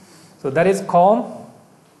 So that is called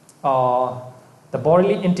the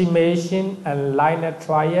bodily intimation and liner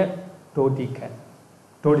triad dodecad.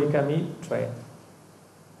 Dodecad means 12.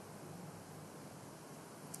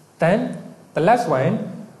 Then the last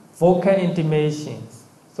one, vocal intimations.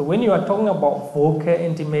 So when you are talking about vocal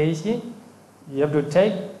intimation, you have to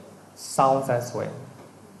take sounds as well.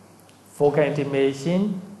 Vocal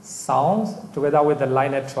intimation, sounds together with the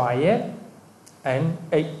liner triad and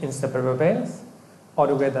 8 inseparables,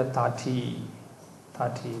 altogether 30.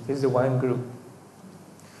 This is one group.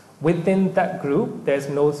 Within that group, there is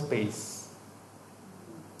no space.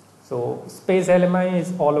 So space element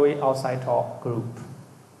is all the way outside of group.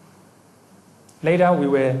 Later we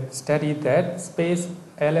will study that space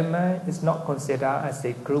element is not considered as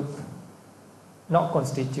a group, not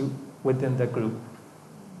constitute within the group.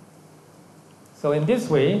 So in this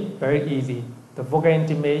way, very easy. The vocal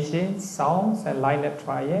intimation, sounds, and liner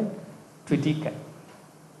triad, 3 decad.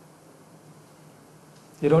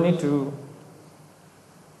 You don't need to,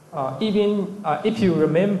 even if you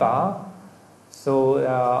remember So,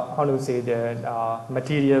 how to say that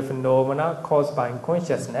material phenomena caused by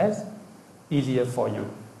consciousness, easier for you.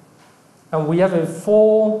 And we have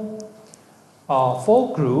four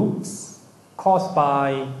groups caused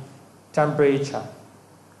by temperature,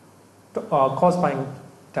 caused by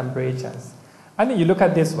temperatures. And you look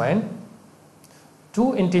at this one,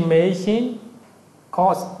 two intimation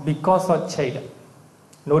caused because of Cheda,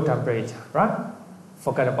 no temperature, right?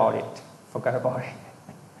 Forget about it. Forget about it.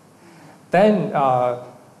 Then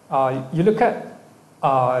you look at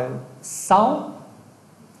sound.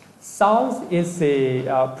 Sound is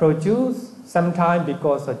produced sometimes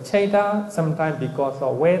because of Cheda, sometimes because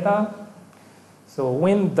of weather. So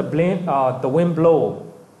when the wind blows,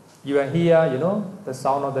 you can hear, the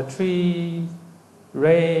sound of the tree,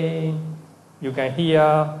 rain. You can hear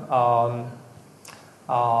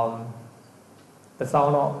the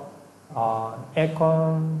sound of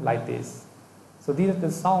aircon like this. So these are the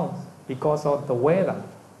sounds because of the weather.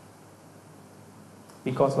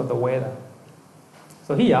 Because of the weather.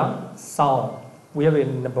 So here, sound. We have a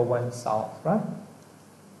number one sound, right?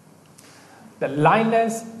 The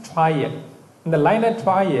lineless triad. In the lineless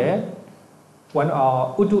triad,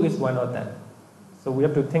 Utu is one of them. So we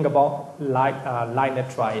have to think about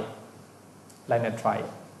lineless triad. Lineless triad.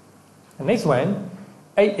 The next one,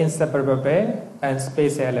 8 inseparable and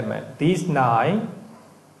space element. These 9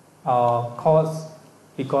 are caused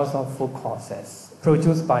because of 4 causes,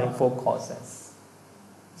 produced by 4 causes.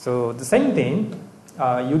 So the same thing,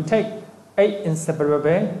 you take 8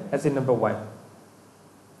 inseparable as in number 1.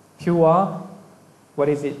 Pure, what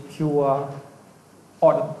is it? Pure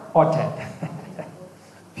octet.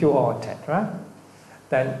 Pure octet, right?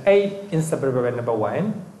 Then 8 inseparable number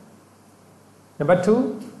 1. Number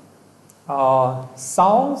 2,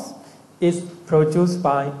 sounds is produced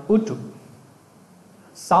by Utu.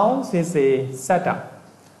 Sounds is a setup.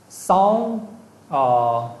 Sound,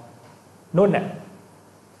 no net.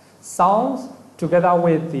 Sounds together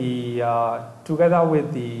with the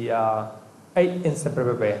 8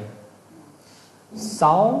 inseparable.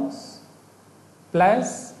 Sounds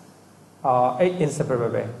plus 8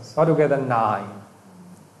 inseparable. So together 9.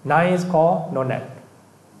 9 is called no net.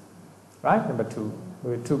 Right? Number 2.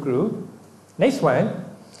 With 2 groups. Next one,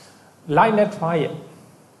 lineless triad.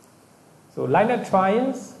 So lineless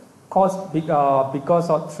triads caused because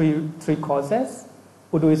of three causes.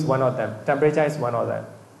 Udu is one of them. Temperature is one of them.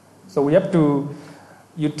 So we have to,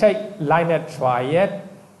 you take lineless triad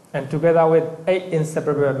and together with 8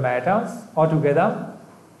 inseparable matters, altogether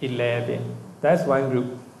 11. That's one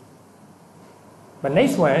group. But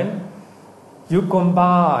next one, you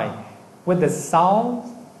combine with the sound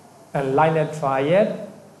and lineless triad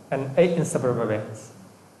and 8 inseparables.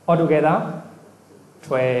 Altogether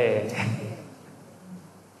 12.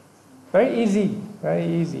 Very easy, very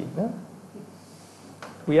easy. No?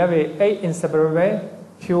 We have a 8 inseparable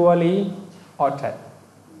purely octet.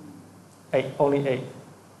 8, only 8.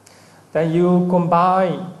 Then you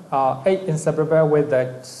combine 8 inseparable with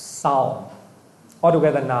the sound.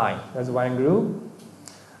 Altogether 9. That's one group.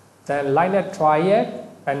 Then lineless triad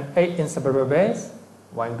and 8 inseparables,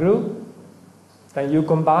 one group. Then you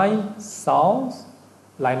combine sounds,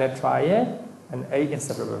 lineless triad, and 8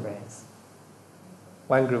 inseparables.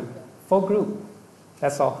 One group. 4 groups.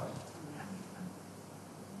 That's all.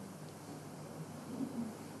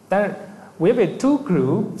 Then we have 2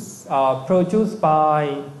 groups produced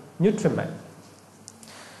by nutriment.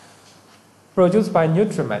 Produced by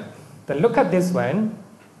nutriment. Then look at this one.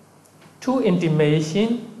 2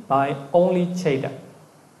 intimation by only Cheda.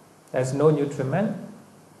 There's no nutriment.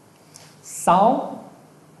 Sound,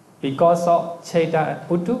 because of Cheda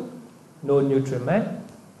and Utu, no nutriment.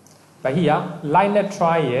 But here, lineless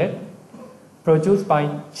triad produced by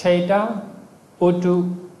Cheda,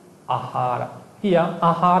 Utu, Ahara. Here,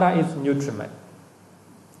 Ahara is nutriment.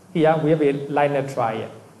 Here we have a lineless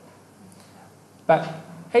triad. But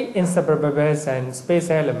 8 inseparables and space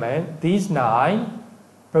element, these 9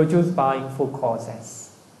 produced by 4 causes.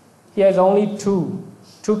 Here is only two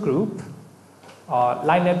groups,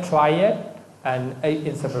 lineless triad and 8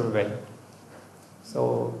 inseparable.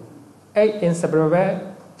 So 8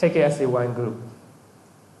 inseparable, take it as a one group.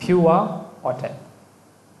 Pure octet,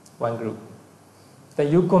 one group.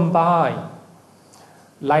 Then you combine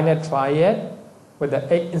lineless triad with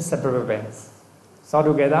the 8 inseparables. So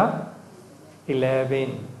together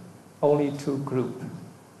 11, only 2 groups.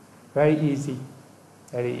 Very easy,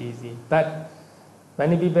 very easy. But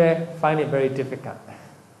many people find it very difficult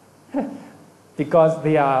because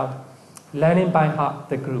they are learning by heart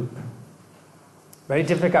the group. Very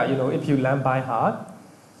difficult, if you learn by heart,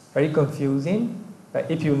 very confusing. But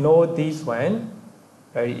if you know this one,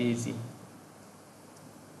 very easy.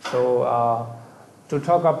 So to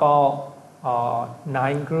talk about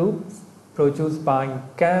 9 groups produced by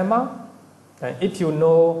karma, and if you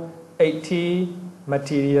know 80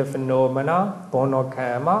 material phenomena born of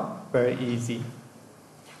karma, very easy.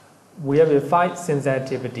 We have a 5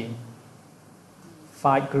 sensitivity,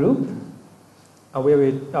 5 group, and we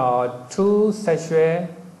have 2 sexual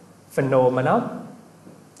phenomena,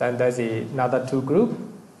 then there's another 2 group,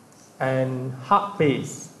 and heart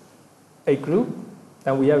base, a group,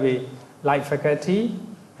 then we have a light faculty,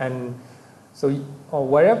 and so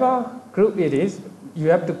whatever group it is, you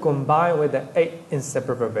have to combine with the 8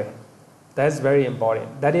 inseparable. That's very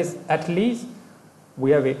important. That is, at least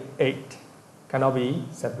we have 8, cannot be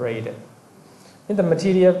separated. In the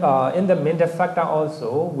material, in the mental factor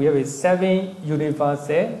also, we have 7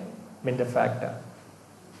 universal mental factor.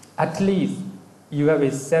 At least you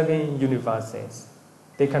have 7 universals.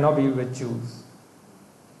 They cannot be reduced.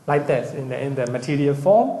 Like that, in the material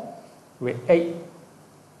form, with 8.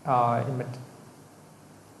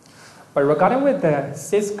 But regarding with the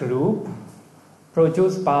 6th group,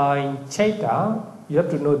 produced by Chaita, you have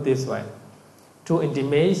to know this one. 2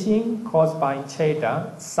 intimation caused by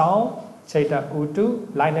Chaita, sound, Chaita Utu,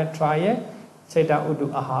 liner triad, Chaita Utu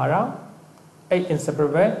Ahara, 8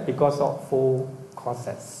 inseparable because of 4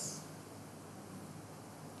 causes.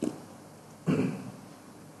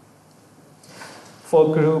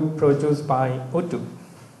 Four group produced by Utu.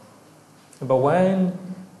 Number 1,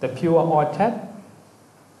 the pure orchid,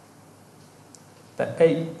 the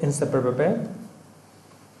 8 inseparable,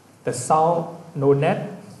 the sound no net,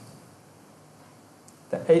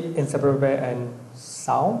 the 8 inseparable and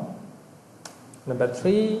sound. Number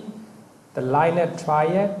 3, the liner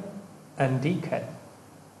triad and decad.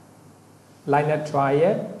 Liner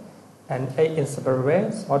triad and 8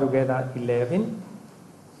 inseparable, altogether 11.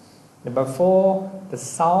 Number 4, the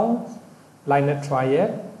sound, liner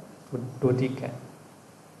triad to decad.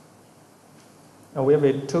 And we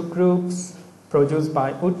have 2 groups produced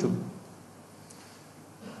by Utu.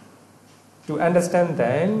 To understand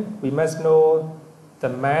then, we must know the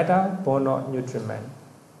matter born of nutriment,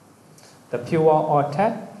 the pure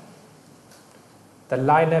orchid, the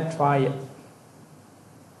liner triad,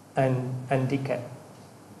 and decad.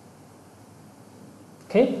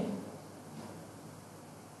 Okay?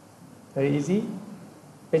 Very easy.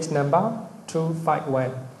 Page number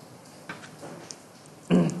 251.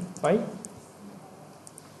 Right?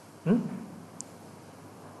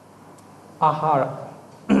 Ahara.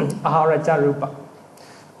 Ahara Rūpa.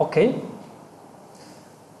 Okay.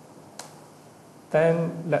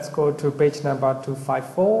 Then let's go to page number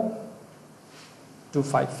 254.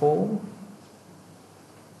 254.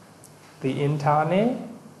 The internal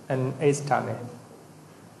and external.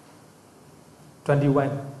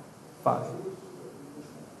 21. 5.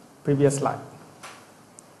 Previous slide.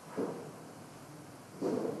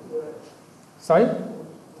 Sorry?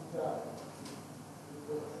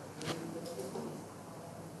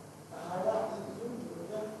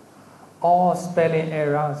 Oh, spelling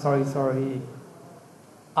error. Sorry.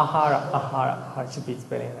 Ahara should be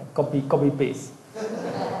spelling error. Copy paste.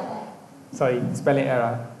 Sorry, spelling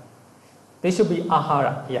error. They should be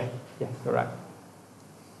ahara. Yeah, you're right.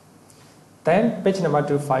 Then page number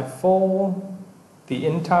 254, the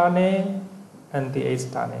internal and the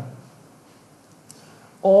external.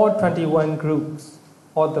 All 21 groups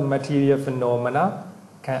of the material phenomena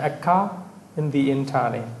can occur in the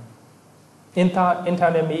internal.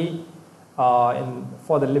 Internal means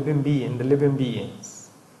for the living beings.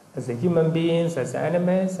 As the human beings, as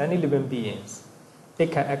animals, any living beings.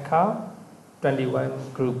 It can occur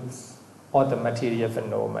 21 groups of the material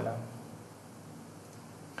phenomena.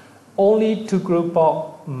 Only 2 groups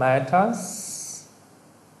of matters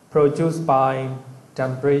produced by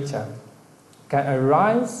temperature can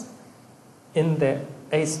arise in the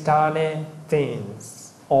external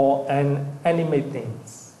things or animate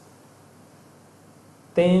things.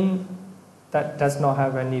 Things that does not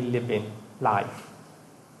have any living life.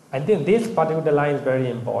 I think this particular line is very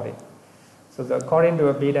important. So according to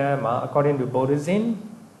Abhidhamma, according to Buddhism,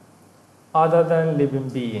 other than living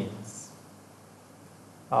beings,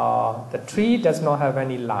 the tree does not have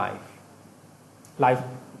any life.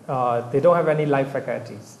 They don't have any life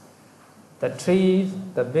faculties. The trees,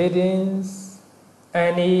 the buildings,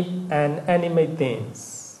 any and animate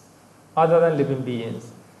things, other than living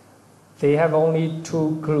beings, they have only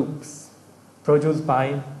 2 groups produced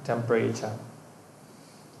by temperature.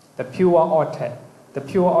 The pure orchid. The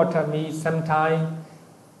pure orchid means sometimes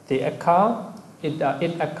they occur. It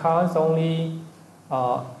occurs only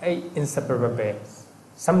 8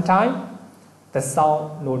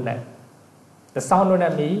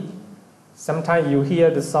 Sometimes you hear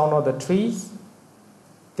the sound of the trees,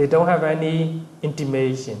 they don't have any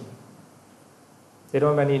intimation. They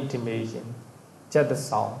don't have any intimation, just the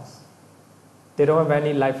sounds. They don't have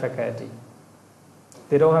any life faculty.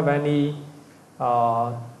 They don't have any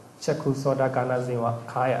chakku, soda, kana, ziva,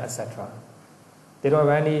 kaya, etc. They don't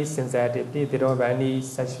have any sensitivity, they don't have any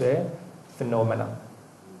sexual phenomena.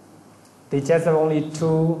 They just have only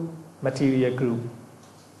two material groups,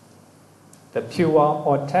 the pure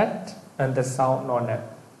or tat and the sound non-net.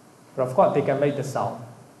 But of course they can make the sound.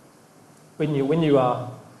 When you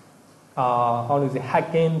are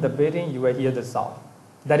hacking the building, you will hear the sound.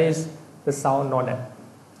 That is the sound non-net.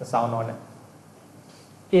 The sound non-net.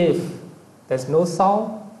 If there's no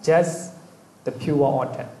sound, just the pure or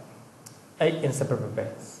tat, 8 inseparable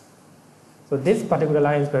pairs. So this particular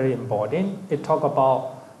line is very important. It talks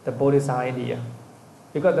about the Bodhisattva idea.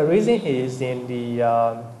 Because the reason is in the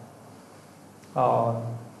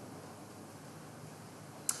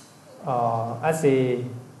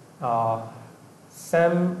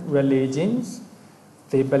some religions,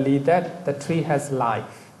 they believe that the tree has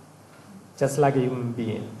life, just like human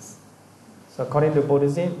beings. So according to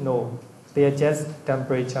Buddhism, no, they are just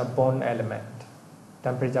temperature-borne element.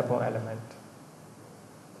 Temperature-borne element.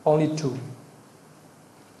 Only two.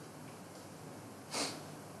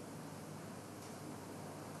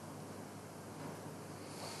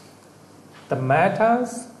 The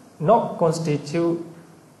matters not constitute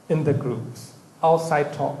in the groups, outside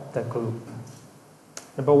of the group.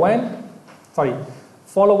 Number one,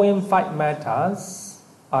 following 5 matters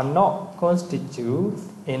are not constitute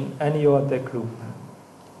in any other group.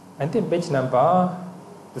 And then page number,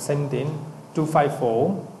 the same thing,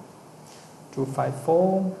 254.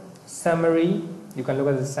 254, summary, you can look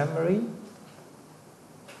at the summary.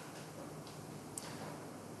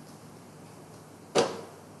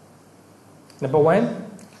 Number one,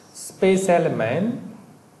 space element,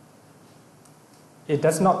 it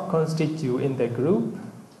does not constitute in the group.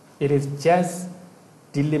 It is just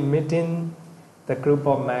delimiting the group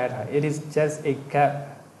of matter. It is just a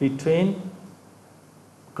gap between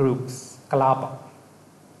groups, kalapa.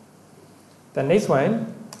 The next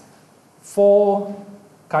one, 4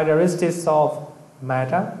 characteristics of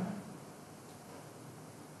matter: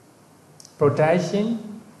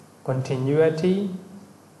 protection, continuity,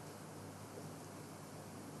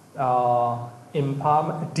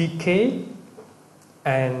 impermanence, decay,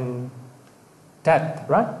 and death,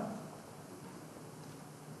 right?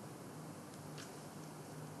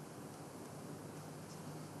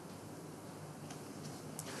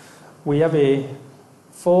 We have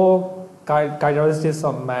 4 characteristics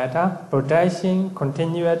of matter: protection,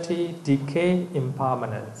 continuity, decay,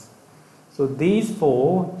 impermanence. So these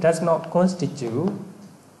 4 does not constitute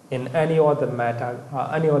in any other matter,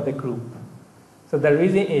 any other group. So the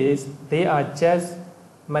reason is they are just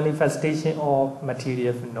manifestation of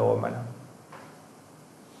material phenomena.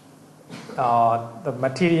 The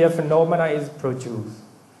material phenomena is produced.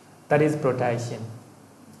 That is protection.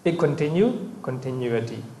 It continues,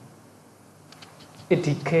 continuity. It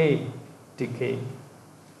decay.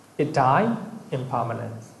 It die,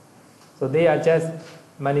 impermanence. So they are just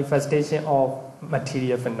manifestation of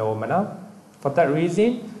material phenomena. For that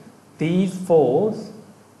reason, these 4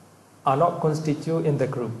 are not constituted in the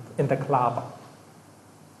group, in the club.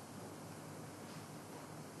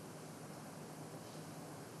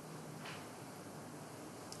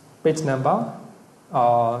 Page number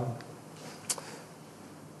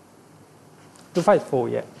 254,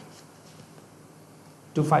 yeah.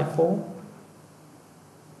 254.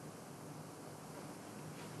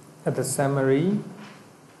 At the summary,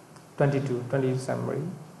 22 summary.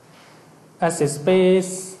 As a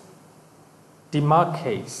space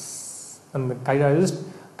demarcates, and the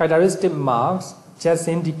characteristic marks just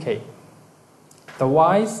indicate. The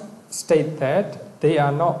wise state that they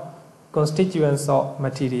are not constituents of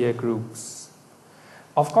material groups.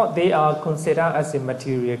 Of course, they are considered as a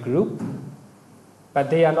material group, but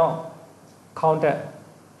they are not counted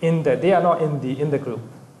in the. They are not in the group.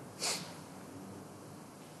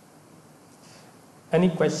 Any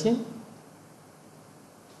question?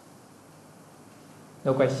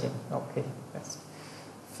 No question. Okay, let's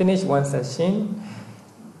finish one session.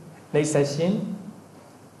 Next session,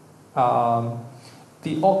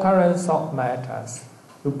 the occurrence of matters.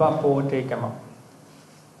 Rūpa take them up.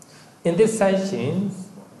 In this session,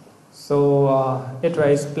 so it will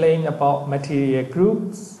explain about material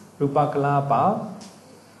groups, Rūpa Kalapa,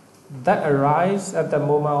 that arise at the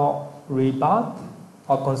moment of rebirth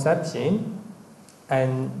or conception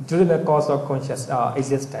and during the course of conscious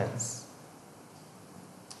existence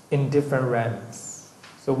in different realms.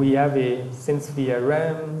 So we have a sense-sphere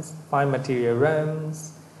realms, 5 material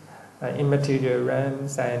realms, immaterial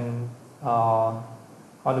realms, and how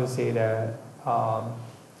to say that.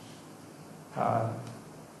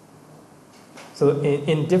 So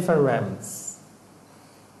in different realms.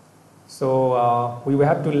 So we will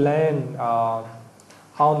have to learn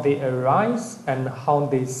how they arise and how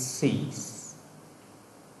they cease.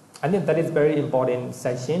 I think that is very important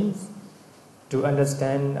sessions to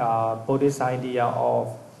understand Buddhist idea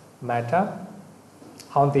of matter,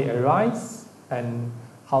 how they arise and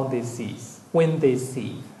how they cease, when they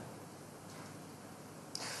cease.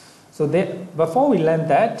 So before we learn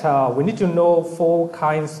that, we need to know 4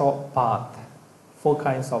 kinds of path. 4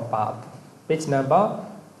 kinds of path. Page number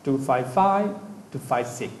 255 to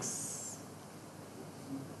 56.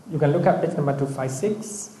 You can look at page number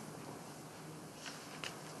 256.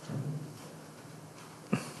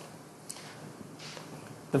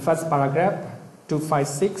 The first paragraph,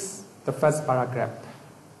 256, the first paragraph.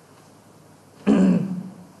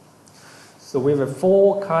 So we have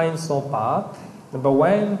 4 kinds of path. Number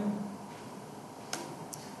 1,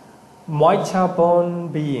 moisture-born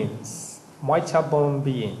beings. Moisture-born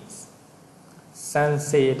beings.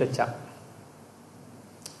 Sansetaja.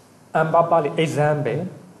 Ambapali, example.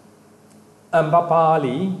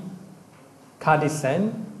 Ambapali,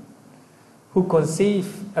 Kadisan, who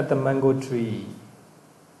conceived at the mango tree.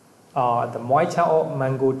 The moisture of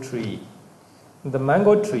mango tree. The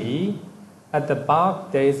mango tree, at the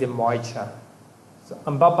bark there is a moisture. So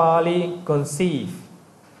Ambapali conceived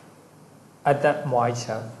at that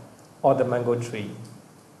moisture of the mango tree.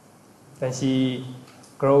 Then she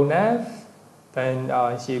grown up, then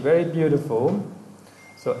she very beautiful.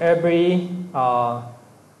 So every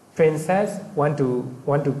princess want to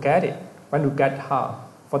get it, want to get her.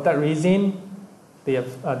 For that reason, they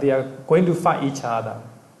are going to fight each other.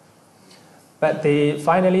 But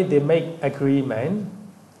finally they make agreement.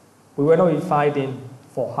 We will not be fighting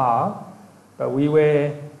for her, but we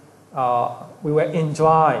will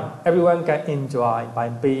enjoy. Everyone can enjoy by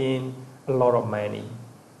paying a lot of money.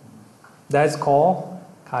 That's called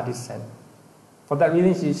courtesan. For that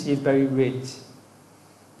reason, she is very rich,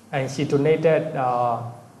 and she donated the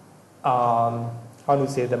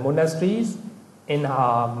monasteries in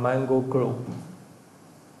her mango group.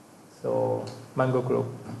 So mango group.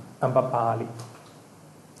 Ambapali.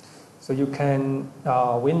 So you can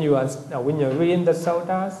when you read the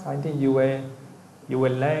sutras, I think you will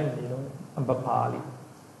learn Ambapali,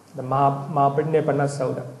 the Mahaparinibbana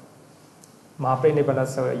Sutta. Mahaparinibbana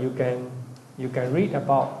Sutta, you can read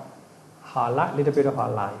about her life, little bit of her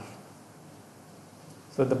life.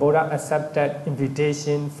 So the Buddha accepted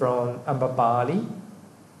invitation from Ambapali.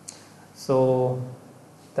 So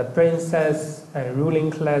the princess and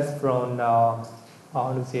ruling class from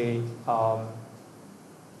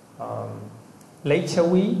Lake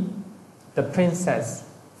Chawi, the princess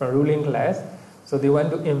from ruling class, so they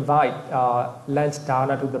want to invite lunch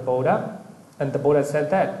dana to the Buddha, and the Buddha said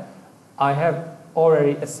that I have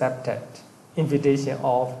already accepted invitation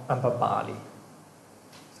of Ambapali.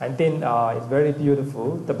 I think it's very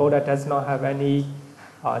beautiful. The Buddha does not have any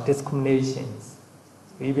discriminations.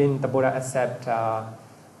 Even the Buddha accept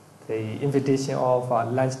the invitation of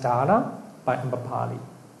lunch dana by Ambapali.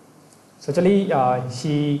 So actually,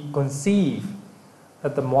 she conceived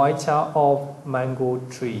at the moisture of mango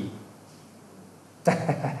tree.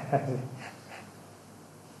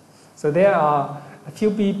 So there are a few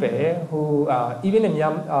people who, even in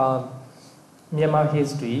Myanmar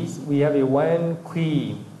histories, we have a one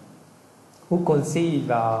queen who conceived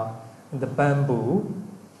the bamboo,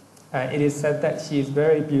 and it is said that she is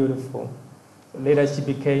very beautiful. So later she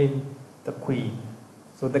became the queen.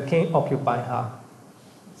 So the king occupied her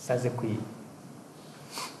as a queen.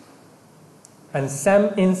 And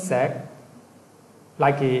some insect,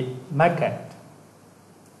 like a maggot,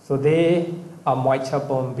 so they are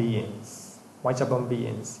moisture-born beings. Moisture-born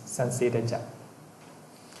beings, Sansetaja.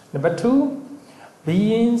 Number 2,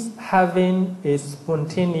 beings having a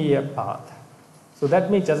spontaneous birth. So that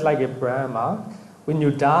means just like a Brahma, when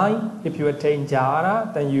you die, if you attain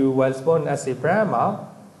jhana, then you were born as a Brahma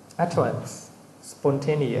at once,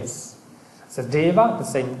 spontaneous. So Deva, the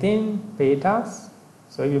same thing, Vedas.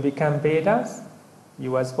 So if you become Vedas,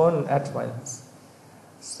 you were born at once.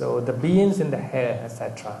 So the beings in the hair,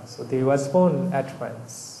 etc. So they were born at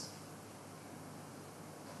once.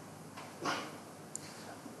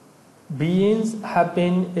 Beings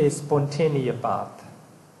having a spontaneous birth.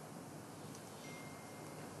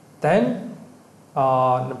 Then,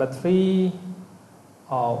 number 3,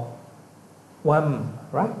 womb,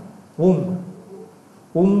 right? Womb.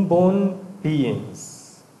 Womb-born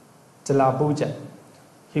beings. Jalabuja.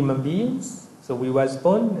 human beings, so we was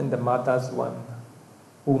born in the mother's womb.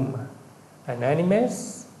 And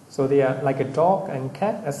animals, so they are like a dog and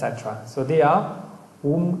cat, etc. So they are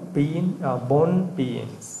born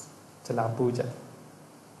beings. Chala puja.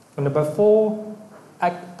 And number 4,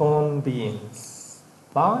 egg-born beings.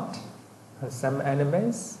 But some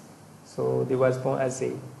animals, so they was born as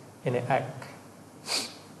in an egg.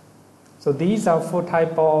 So these are 4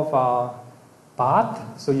 type of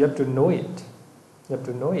path. So you have to know it. You have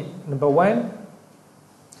to know it. Number 1,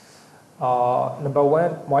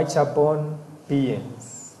 moisture-born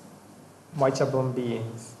beings. Moisture-born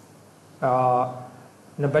beings.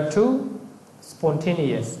 Number 2,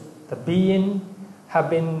 spontaneous. The being have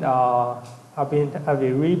been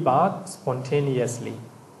rebirth spontaneously.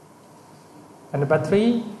 And number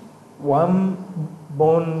 3,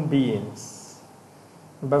 worm-born beings.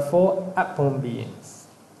 Number 4, egg-born beings.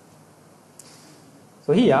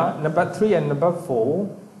 So here, number 3 and number 4,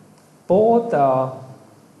 both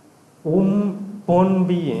womb-born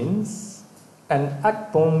beings and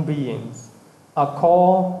egg-born beings are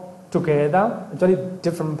called together, actually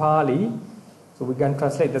different Pali, so we can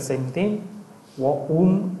translate the same thing,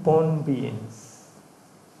 womb-born beings.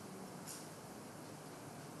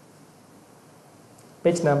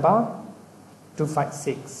 Page number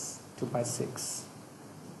 256.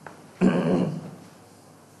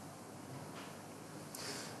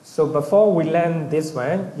 So before we learn this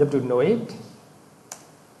one, you have to know it.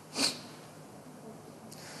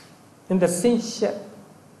 In the sensual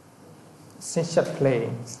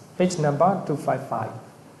planes, page number 255.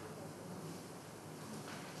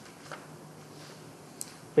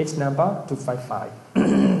 Page number 255.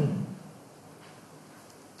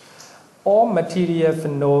 All material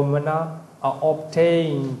phenomena are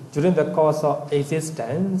obtained during the course of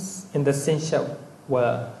existence in the sensual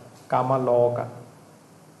world, Kama Loka.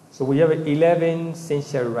 So we have 11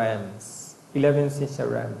 sensual realms. 11 sensual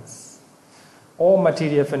realms. All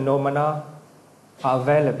material phenomena are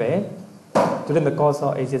available during the course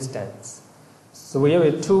of existence. So we have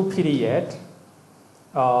a 2 period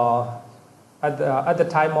at the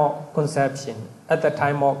time of conception, at the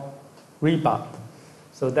time of rebirth.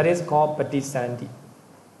 So that is called Patisandhi.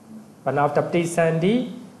 But after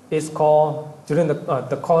Patisandhi, it's called during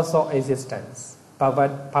the course of existence,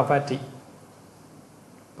 Bhavati.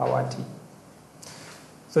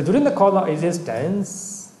 So during the course of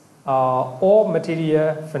existence, all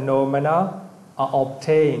material phenomena are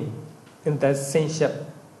obtained in the sensual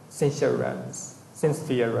realms,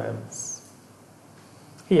 sensual realms.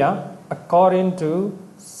 Here, according to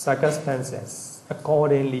circumstances,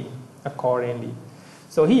 accordingly.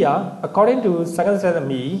 So here, according to circumstances,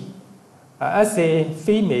 me, as a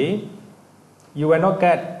female, you will not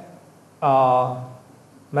get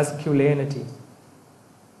masculinity.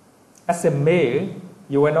 As a male,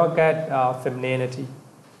 you will not get femininity.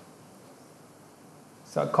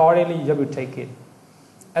 So accordingly, you have to take it.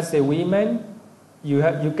 As a woman, you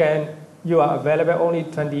are available only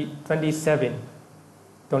 27.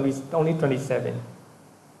 Only 27.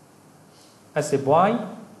 As a boy,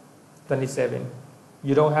 27.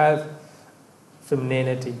 You don't have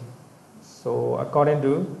femininity. So according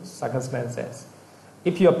to circumstances,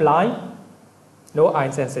 if you apply, no eye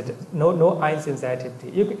sensitivity. No eye sensitivity.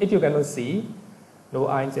 If you cannot see, no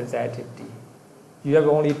eye sensitivity. You have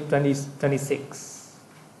only 26.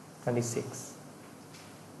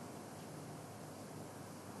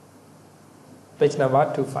 Page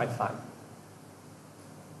number 255.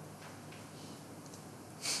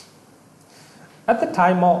 At the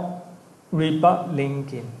time of rebirth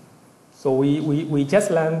linking, so we just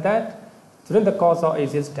learned that during the course of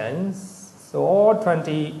existence, so all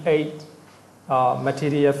 28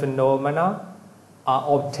 material phenomena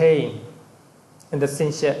are obtained in the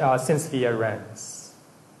sensual realms.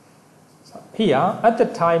 So here, at the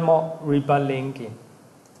time of rebirth linking,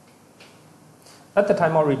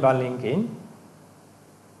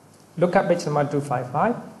 look at page number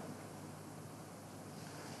 255.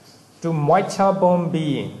 To moisture-born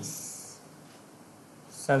beings,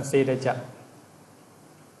 Sansedaja.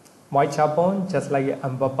 Moisture-born, just like an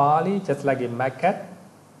ambabali, just like a maggot.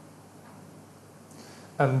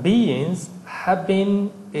 And beings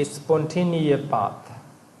having a spontaneous path,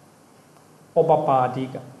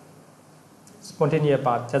 Obapadika. Spontaneous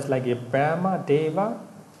path, just like a Brahma, Deva,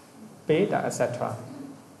 Veda, etc.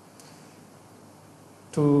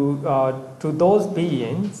 To those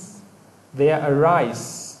beings, there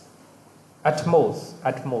arise at most,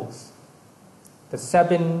 the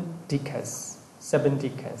 7 decades.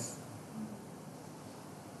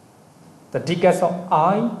 The decades of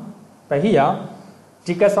I, but here,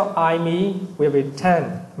 decades of I mean we have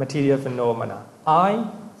 10 material phenomena. I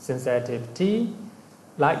sensitivity,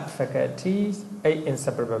 light faculties, 8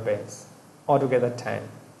 inseparable beings. Altogether 10.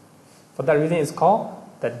 For that reason, it's called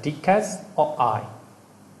the decades of eye.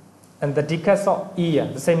 And the decades of ear,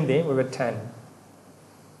 the same thing, we were 10.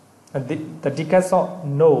 And the decades of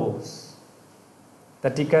nose, the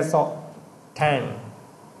decades of tongue,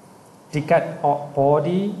 decade of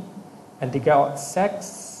body, and decade of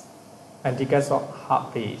sex, and decades of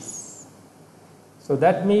heartbeats. So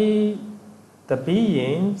that means the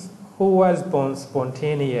beings who was born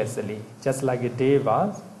spontaneously, just like a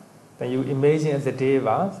devas, then you imagine as a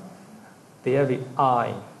devas, they have an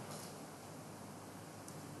eye,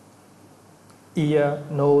 ear,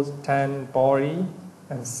 nose, tongue, body,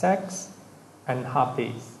 and sex, and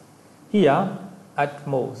heartbeats. Here, at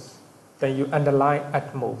most, then you underline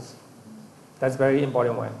at most. That's very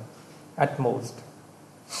important one. At most.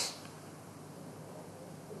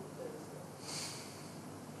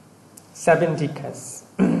 Seven decades.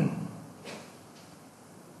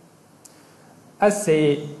 As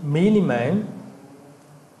a minimum,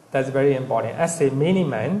 that's very important. As a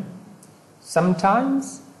minimum,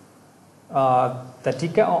 sometimes the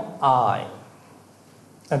decade of eye,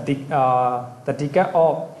 the decade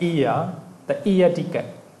of ear, the ear decade,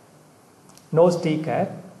 nose decade,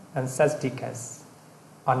 and such decades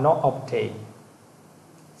are not obtained.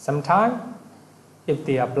 Sometimes, if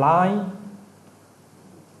they are blind,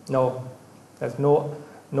 no, there's no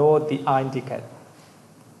the eye decade.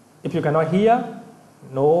 If you cannot hear,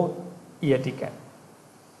 no ear decade.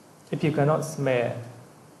 If you cannot smell,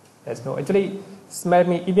 there's no. Actually, smell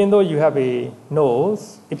means even though you have a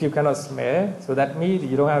nose, if you cannot smell, so that means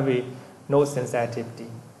you don't have a nose sensitivity.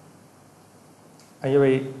 And you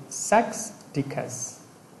have a sex decades.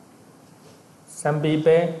 Some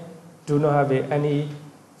people do not have any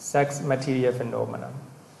sex material phenomena.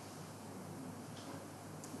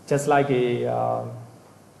 Just like the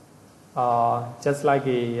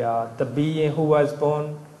being who was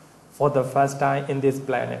born for the first time in this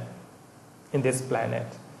planet.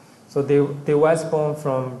 So they was born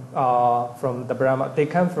from the Brahma. They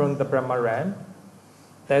come from the Brahma realm.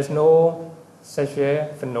 There's no sexual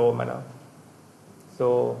phenomena.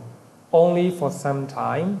 So only for some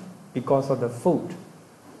time, because of the food,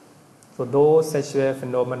 so those sexual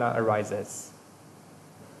phenomena arises.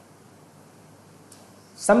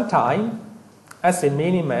 Sometimes, as a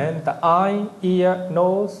minimum, the eye, ear,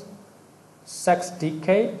 nose, sex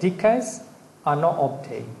decays are not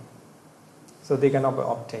obtained. So they cannot be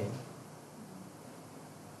obtained.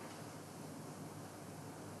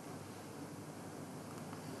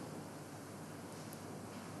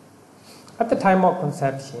 At the time of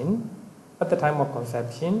conception,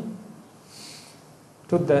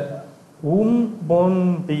 to the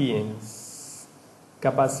womb-born beings,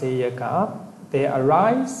 Kapaseyaka, they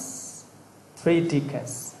arise three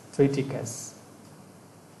decades. The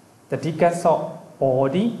decades of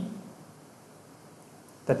body,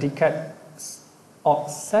 the decades of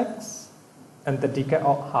sex, and the decade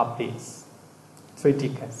of heartbeats. Three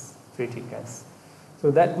decades. So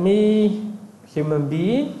that means human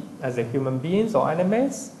being, as a human beings or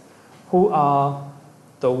animals, who are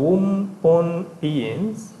the womb-born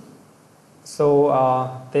beings. So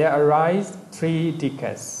they arise three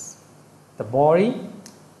decades. The body,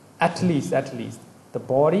 at least. The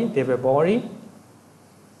body, they have a body,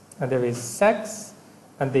 and there is sex,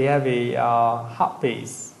 and they have a heartbeat.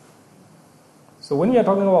 So when we are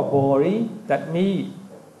talking about body, that means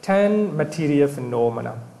 10 material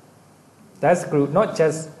phenomena. That's group, not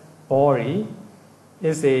just body.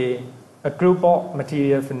 It's a group of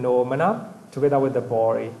material phenomena together with the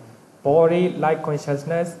body. Body, light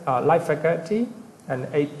consciousness, light faculty, and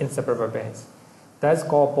 8 inseparable beings. That's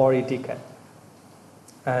called body decade.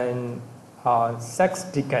 And sex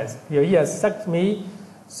decades. You hear sex means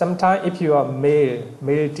sometimes if you are male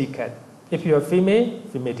decade. If you are female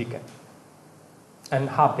decade. And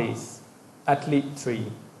heartbeats, at least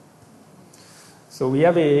 3. So we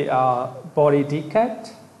have a body decade,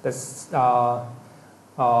 the sex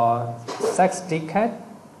decade,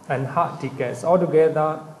 and heart decades.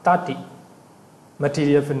 Altogether, 30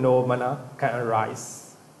 material phenomena can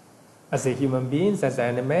arise as a human beings, as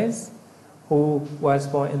animals who was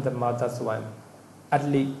born in the mother's womb. At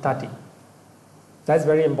least 30. That's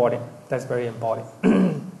very important.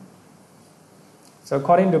 So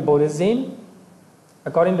according to Buddhism,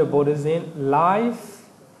 life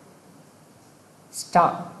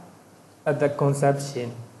starts at the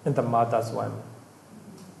conception in the mother's womb.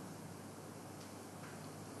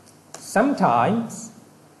 Sometimes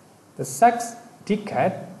the sex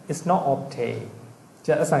decade is not obtained,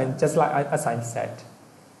 just like I said.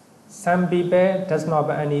 Some people does not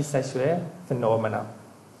have any sexual phenomena.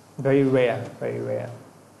 Very rare, very rare.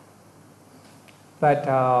 But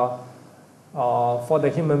for the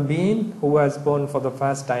human being who was born for the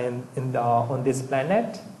first time on this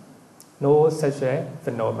planet, no such a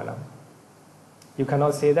phenomenon. You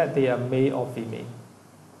cannot say that they are male or female.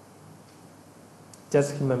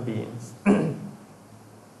 Just human beings.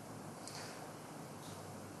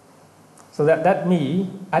 So that means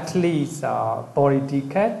at least body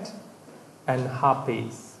decade and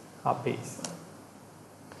herpes.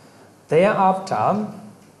 Thereafter,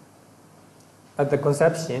 at the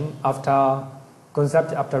conception, after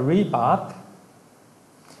rebirth,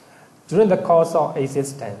 during the course of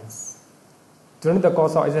existence means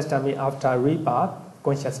after rebirth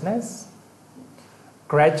consciousness,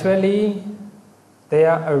 gradually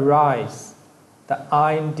there arise the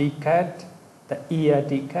eye decade, the ear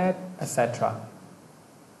decade, etc.,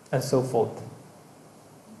 and so forth.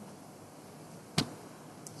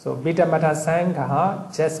 So Abhidhamma Sangha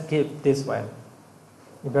just give this one,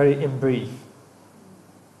 very in brief.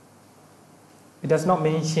 It does not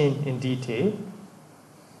mention in detail.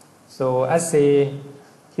 So as a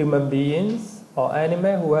human beings or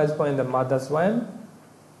animal who was born in the mother's womb,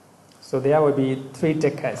 so there will be 3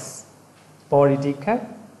 decades: body decade,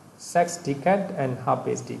 sex decade, and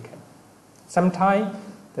herpes decade. Sometimes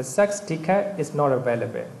the sex decade is not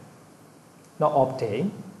available, not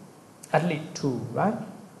obtained. At least 2, right?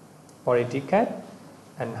 Body decade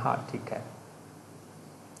and heart decade.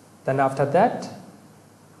 Then after that,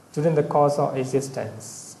 during the course of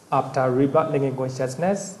existence, after rebirth in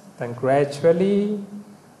consciousness, then gradually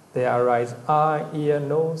there arise eye, ear,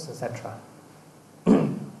 nose, etc.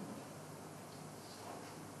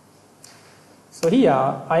 So here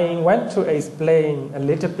I want to explain a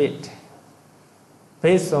little bit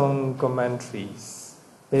based on commentaries.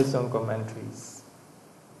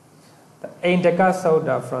 The Indaka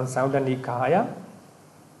Sutta from Sauddha Nikaya,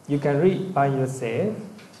 you can read by yourself.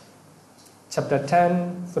 Chapter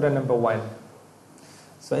 10, Sutta number 1.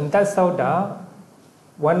 So in that Sutta,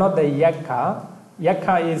 one of the Yakka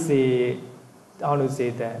is a, how to say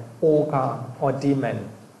that, ogre or demon,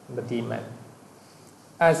 the demon,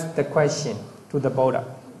 asked the question to the Buddha.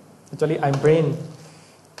 Actually, I bring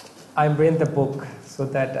the book so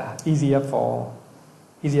that easier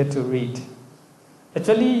to read.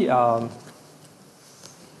 Actually,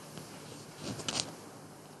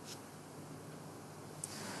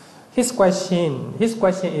 his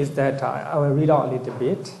question is that I will read out a little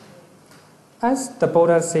bit. As the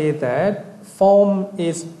Buddha said that form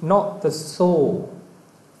is not the soul.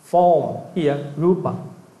 Form here, Rūpa,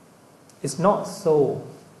 is not soul.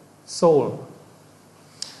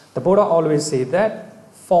 The Buddha always say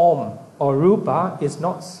that form or Rūpa is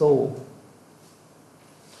not soul.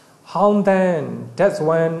 How then does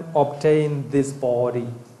one obtain this body?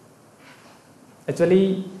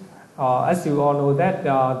 Actually, as you all know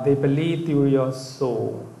that they believe through your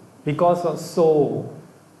soul. Because of soul,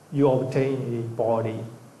 you obtain a body.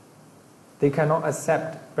 They cannot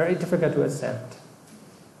accept, very difficult to accept.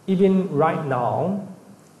 Even right now,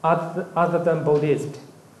 other than Buddhists,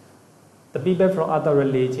 the people from other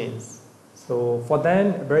religions, so for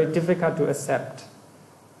them, very difficult to accept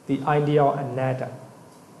the idea of anatta,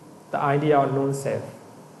 the idea of non-self,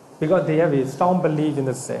 because they have a strong belief in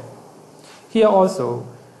the self. Here also,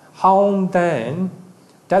 how then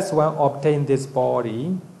does one obtain this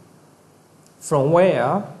body? From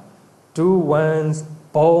where do one's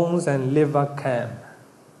bones and liver come?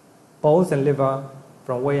 Bones and liver,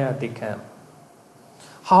 from where they come?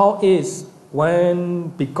 How is one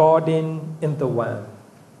begotten in the womb?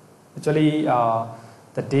 Actually, the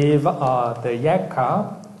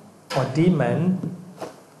Yakka or demon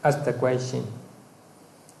asked the question.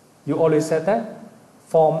 You always said that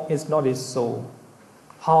form is not its soul.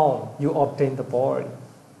 How you obtain the body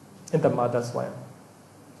in the mother's womb?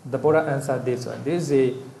 The Buddha answered this one. This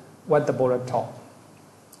is what the Buddha taught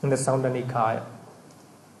in the Sauddha Nikaya.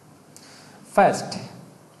 First,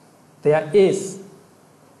 there is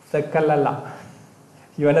the Kalala.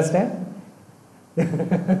 You understand?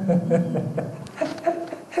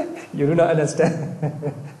 You do not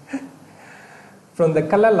understand. From the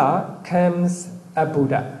Kalala comes a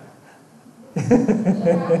Buddha.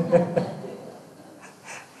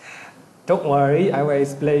 Don't worry, I will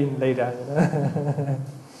explain later.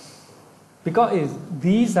 Because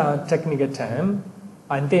these are technical terms,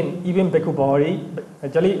 and then even Bhikkhu Bodhi,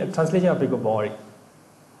 actually a translation of Bhikkhu Bodhi,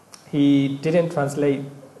 he didn't translate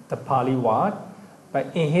the Pali word,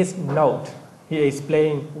 but in his note, he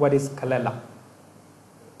explained what is Kalala,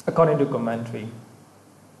 according to commentary.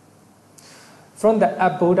 From the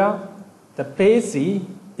Buddha, the Pesi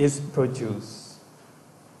is produced.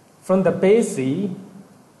 From the Pesi,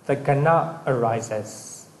 the kana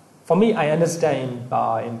arises. For me, I understand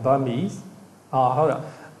in Burmese.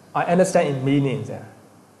 I understand in meanings,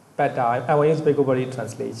 but I will use Bhikkhu Bodhi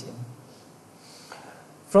translation.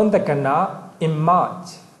 From the kana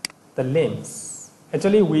emerge the limbs.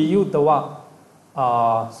 Actually, we use the word.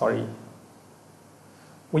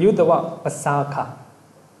 We use the word pasaka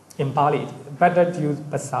in Pali. Better to use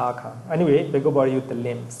pasaka. Anyway, Bhikkhu Bodhi use the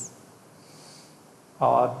limbs.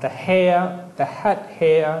 The hair, the head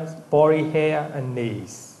hair, body hair, and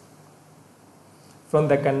knees. From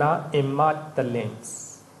the kana emerge the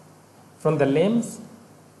limbs. From the limbs,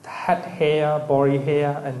 the head hair, body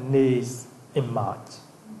hair, and knees emerge.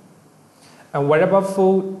 And whatever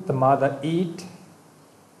food the mother eats,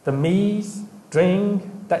 the meals, drink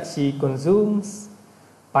that she consumes,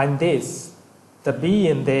 by this, the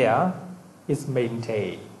being there is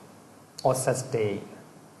maintained or sustained.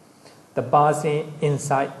 The person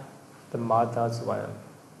inside the mother's womb.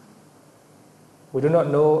 We do not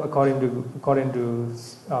know according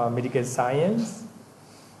to medical science.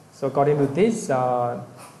 So according to this, the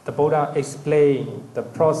Buddha explained the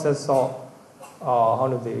process of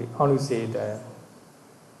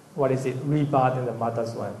rebirth in the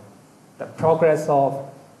mother's womb, the progress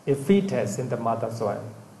of a fetus in the mother's womb.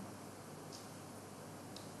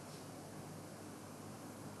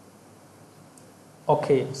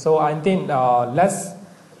 Okay, so I think let's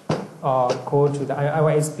go to the. I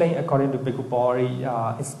will explain according to Bhikkhu Bodhi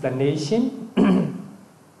explanation.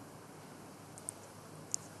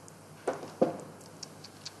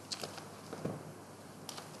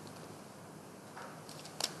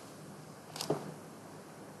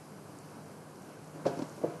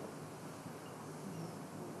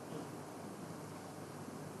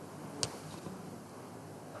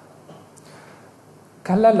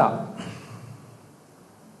 Kalala.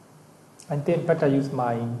 I think better use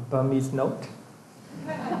my Burmese note.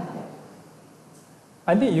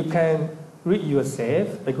 I think you can read yourself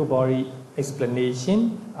Bhikkhu Bodhi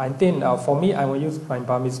explanation. I think for me, I will use my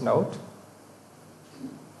Burmese note.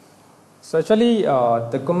 So actually,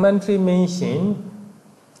 the commentary mentioned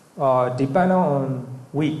depend on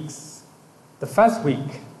weeks. The first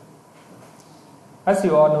week, as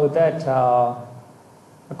you all know that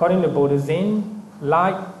according to Buddhism,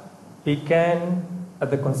 life began at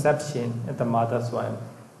the conception at the mother's womb.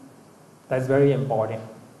 That's very important,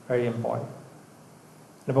 very important.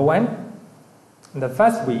 Number one, in the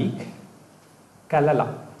first week,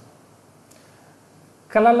 kalala.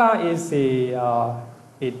 Kalala is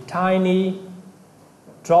a tiny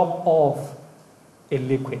drop of a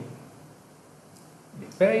liquid,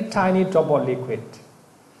 very tiny drop of liquid.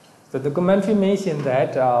 So the commentary mentioned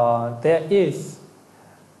that there is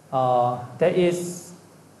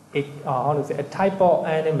a type of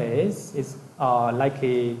animals is like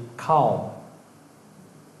a cow.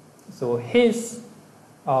 So his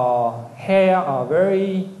hair are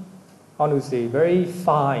very, very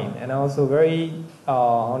fine and also very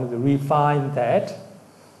refined. That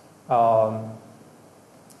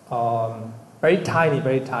very tiny,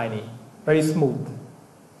 very smooth.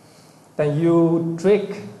 Then you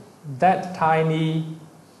drink that tiny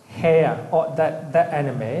hair or that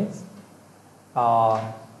animals.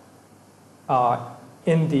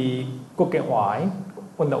 In the cooking wine,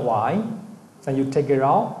 on the wine, and you take it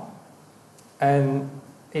out, and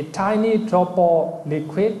a tiny drop of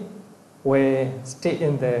liquid will stay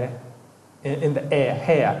in the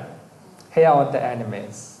hair of the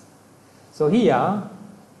animals. So here,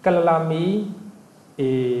 kalala means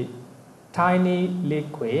a tiny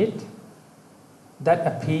liquid that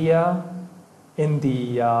appear in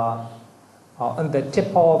the on the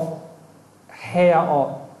tip of hair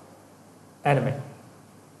of animal.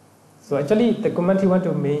 So actually the commentary want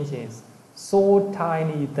to mention is so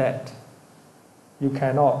tiny that you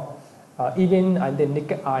cannot, even at the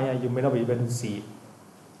naked eye, you may not be able to see it.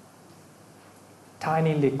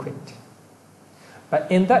 Tiny liquid.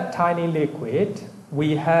 But in that tiny liquid,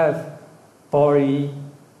 we have body,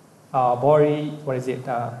 body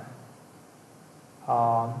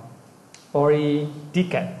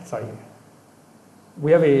decad, sorry.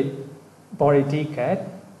 We have a body decad,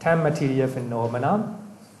 10 material phenomena,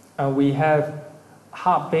 and we have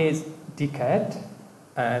heart-based decad,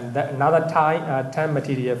 and another 10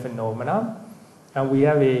 material phenomena, and we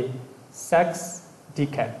have a sex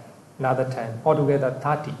decad, another 10, altogether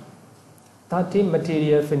 30. 30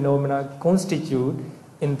 material phenomena constitute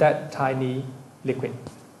in that tiny liquid.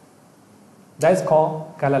 That is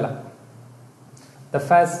called kalala. The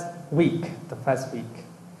first week.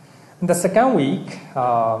 In the second week,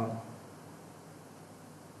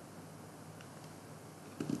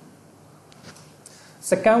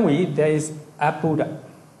 there is Abhidhamma.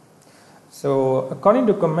 So according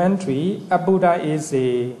to commentary, a Buddha is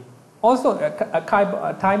also a type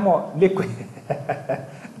of liquid,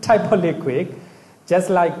 type of liquid, just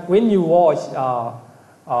like when you watch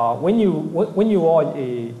when you watch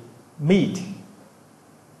a meat,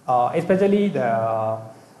 especially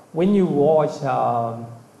when you watch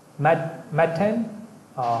mutton,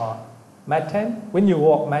 when you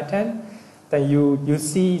walk mutton, then you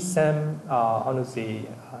see some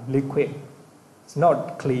liquid. It's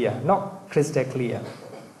not clear, not crystal clear.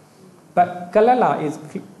 But Kalala is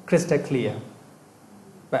crystal clear.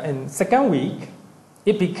 But in second week,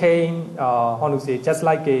 it became just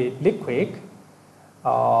like a liquid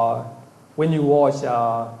when you watch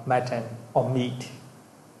mutton or meat.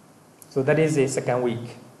 So that is the second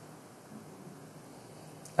week.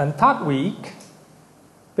 And third week,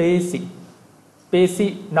 basic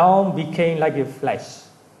now became like a flesh.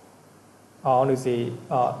 The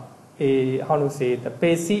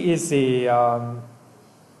basic is a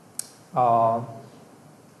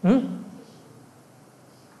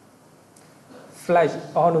flesh.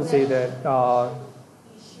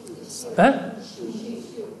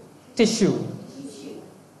 Tissue.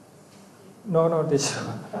 No tissue.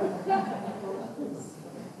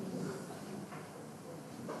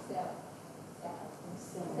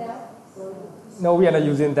 No, we are not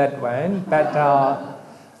using that one.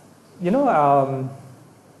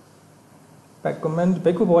 But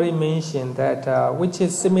Bhikkhu Bodhi mentioned that which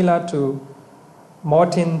is similar to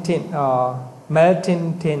melting tin.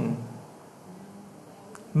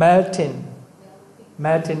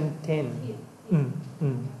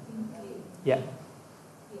 Yeah.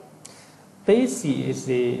 Basi is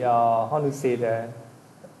the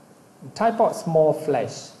type of small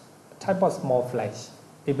flesh.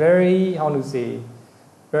 A very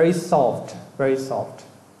very soft.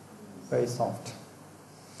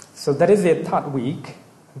 So that is the third week.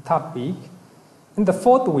 In the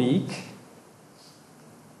fourth week,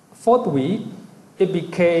 it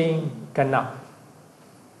became Kana.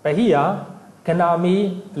 But here, Kana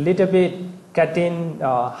means a little bit getting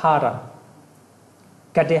harder.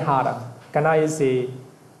 Kana is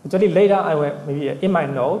actually later I will maybe in my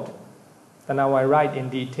note, then I will write in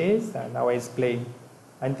details and I will explain.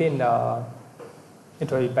 I think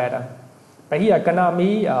it will be better. But here, Kana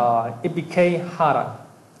means it became harder.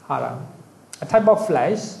 A type of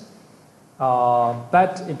flesh,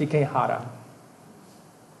 but it became harder.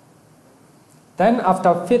 Then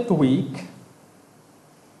after fifth week,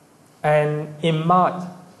 and emerged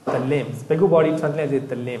the limbs. Bhikkhu Bodhi translated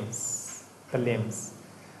the limbs.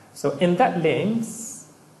 So in that limbs,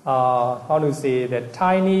 the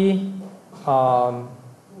tiny,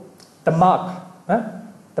 the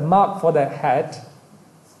mark for the head,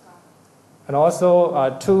 and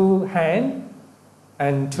also 2 hands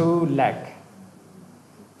and 2 legs.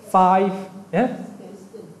 5, yeah?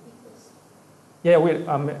 Yeah,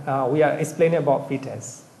 we are explaining about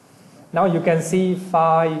fetus. Now you can see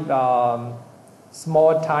 5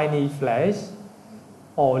 small tiny flesh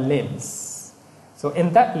or limbs. So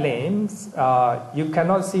in that limbs, you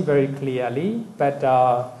cannot see very clearly, but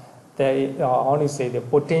they only say the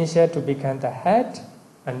potential to become the head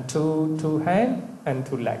and 2 hands and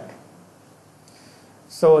 2 legs.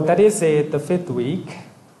 So that is the fifth week.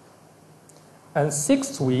 And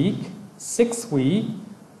sixth week,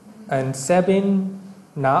 and 7,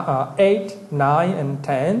 8, 9, and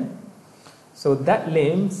 10. So that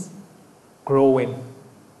limbs growing.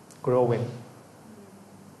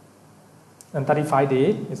 And 35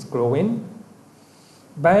 days is growing.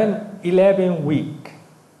 Then 11th week,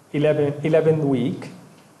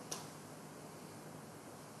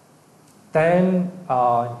 then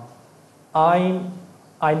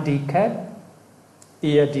eye decay,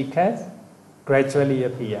 ear decay gradually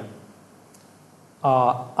appear.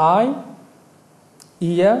 Eye,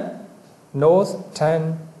 ear, nose,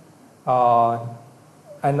 tongue,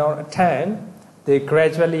 and 10, they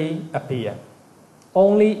gradually appear.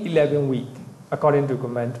 Only 11 weeks, according to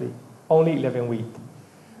commentary. Only 11 weeks.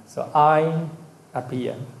 So eye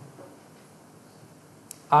appear.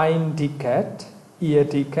 Eye decay, ear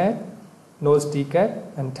decay, nose decay,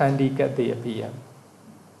 and tongue decay, they appear.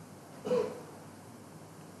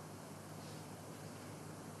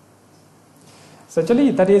 So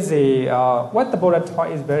actually, that is what the Buddha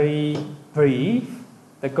taught is very brief.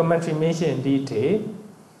 The commentary mentioned in detail.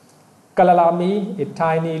 Kalalami, a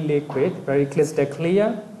tiny liquid, very crystal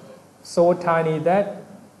clear, so tiny that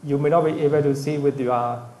you may not be able to see with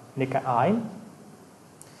your naked eye.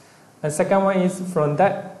 And second one is from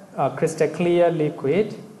that crystal clear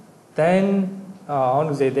liquid, then I want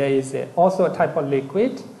to say there is also a type of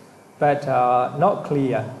liquid, but not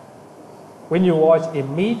clear. When you watch a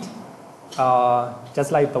meat,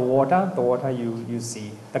 just like the water you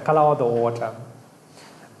see, the color of the water.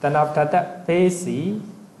 Then after that, basic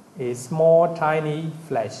is small, tiny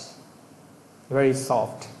flesh, very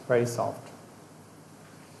soft, very soft.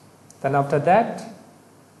 Then after that,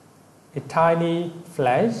 a tiny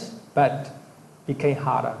flesh, but became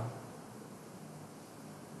harder.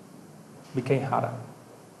 Became harder.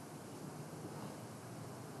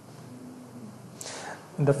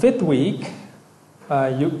 In the 5th week,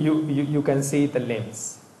 you can see the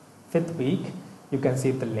limbs. 5th week, you can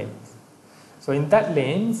see the limbs. So in that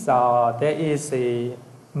limbs, there is a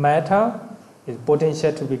matter, is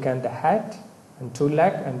potential to become the head, and 2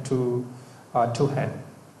 legs, and 2 hands.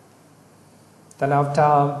 Then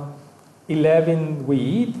after 11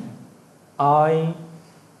 week, eye,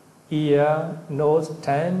 ear, nose,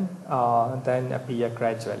 tongue, then appear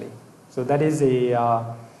gradually. So that is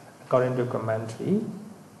according to commentary.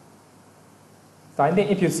 So I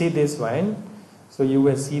think if you see this one, so you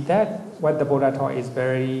will see that what the Buddha taught is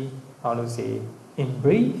very, in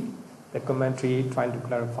brief, the commentary trying to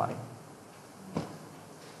clarify.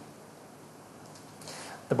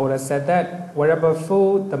 The Buddha said that whatever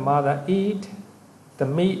food the mother eats, the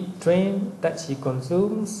meat, drink that she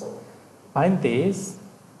consumes, by this,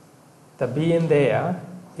 the being there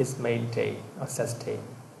is maintained or sustained.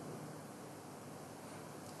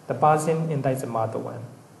 The person in that is the mother one.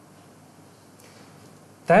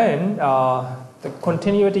 Then the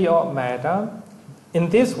continuity of matter. In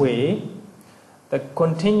this way, the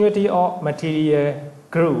continuity of material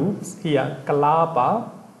groups here, kalapa,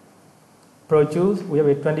 produce, we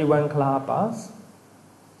have 21 kalapas,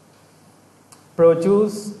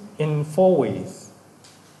 produce in 4 ways,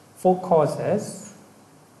 4 causes.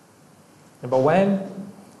 Number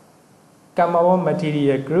 1, karma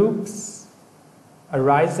material groups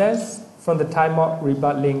arises from the time of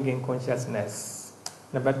rebirth linking consciousness.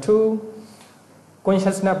 Number 2,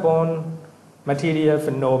 consciousness-born material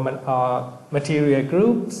phenomena, material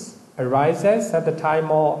groups arises at the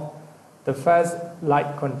time of the first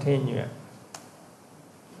light continuum.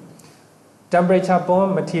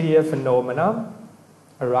 Temperature-born material phenomena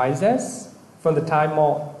arises from the time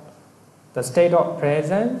of the state of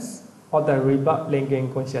presence or the rebirth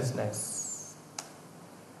linking consciousness.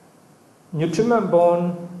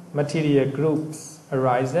 Nutriment-born material groups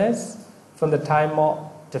arises from the time of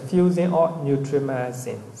the fusing of nutriment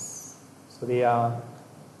essence. So they are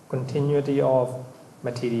continuity of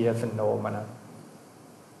material phenomena.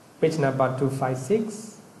 Page number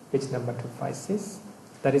 256. Page number 256.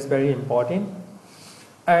 That is very important.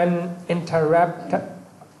 And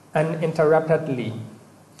uninterruptedly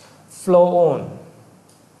flow on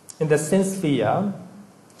in the sense sphere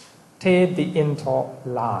till the end of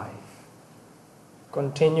life.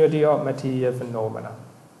 Continuity of material phenomena.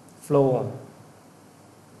 Flow on.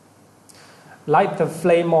 Like the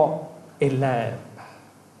flame of a lamp.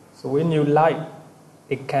 So when you light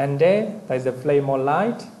a candle, there is a flame of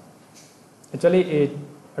light. Actually it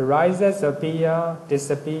arises, appear,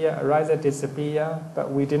 disappear, arises, disappear,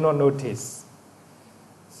 but we do not notice.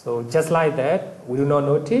 So just like that, we do not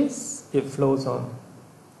notice, it flows on.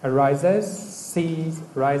 Arises, cease,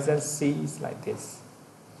 like this.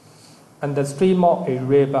 And the stream of a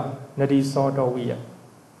river, nadi sort of weir.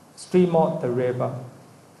 Stream of the river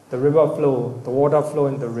flow, the water flow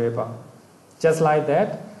in the river. Just like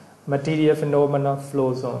that, material phenomena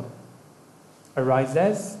flows on.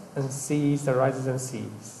 Arises and cease, arises and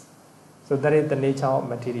cease. So that is the nature of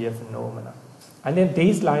material phenomena. And then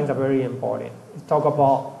these lines are very important. It talk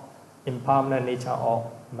about impermanent nature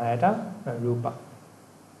of matter and Rūpa.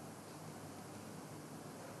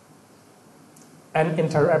 And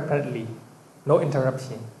uninterruptedly, no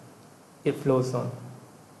interruption, it flows on.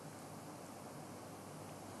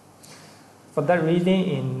 For that reason,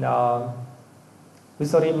 in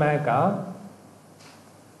Visuddhimagga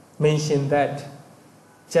mentioned that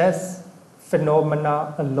just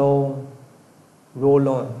phenomena alone roll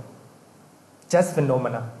on. Just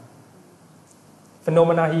phenomena.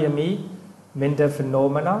 Phenomena here means mental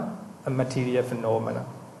phenomena and material phenomena.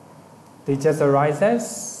 They just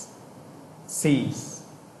arises, cease.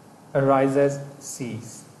 Arises,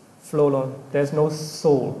 cease. Flow on. There's no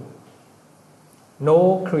soul.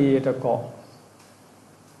 No creator God.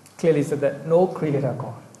 Clearly said that no creator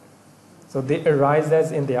God. So they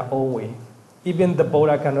arises in their own way. Even the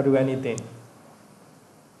Buddha cannot do anything.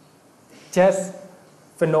 Just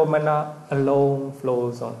phenomena alone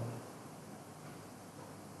flows on.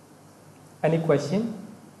 Any question?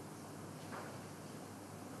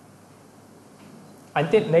 I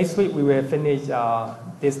think next week we will finish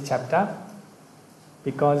this chapter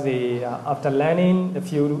because after learning a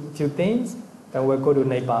few things, then we'll go to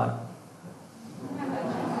Nepal.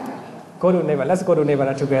 Go to Nibbana. Let's go to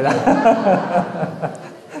Nibbana together.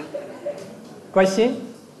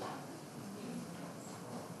 Question?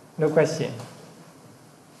 No question.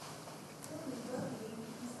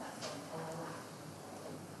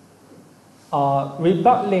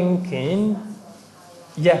 Rebut linking.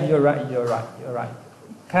 Yeah, you're right.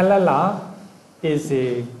 Kalala is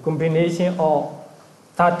a combination of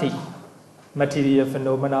 30 material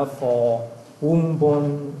phenomena for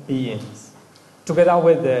womb-born beings, together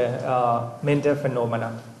with the mental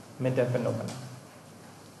phenomena.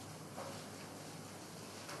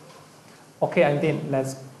 Okay, I think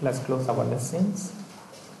let's close our lessons.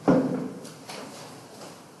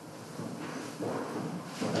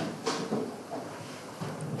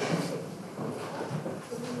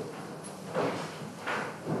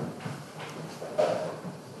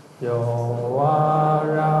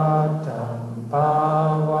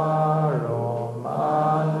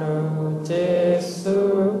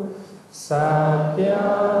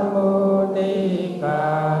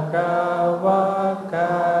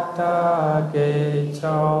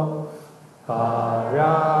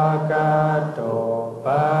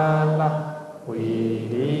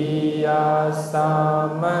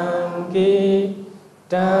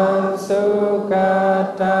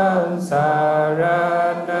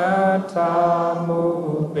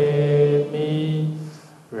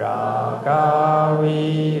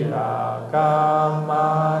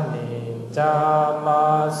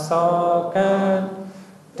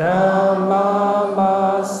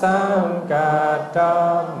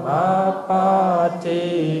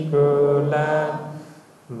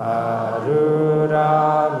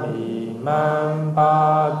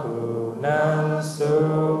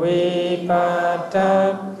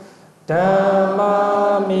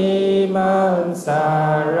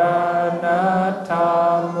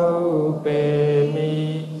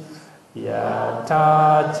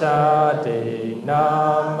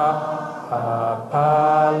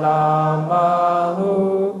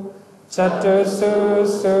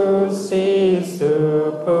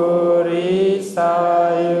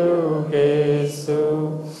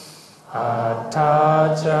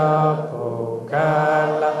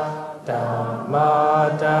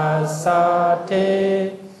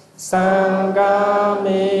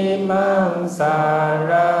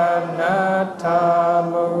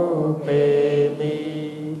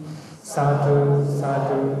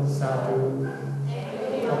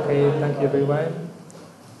 Okay, thank you everyone.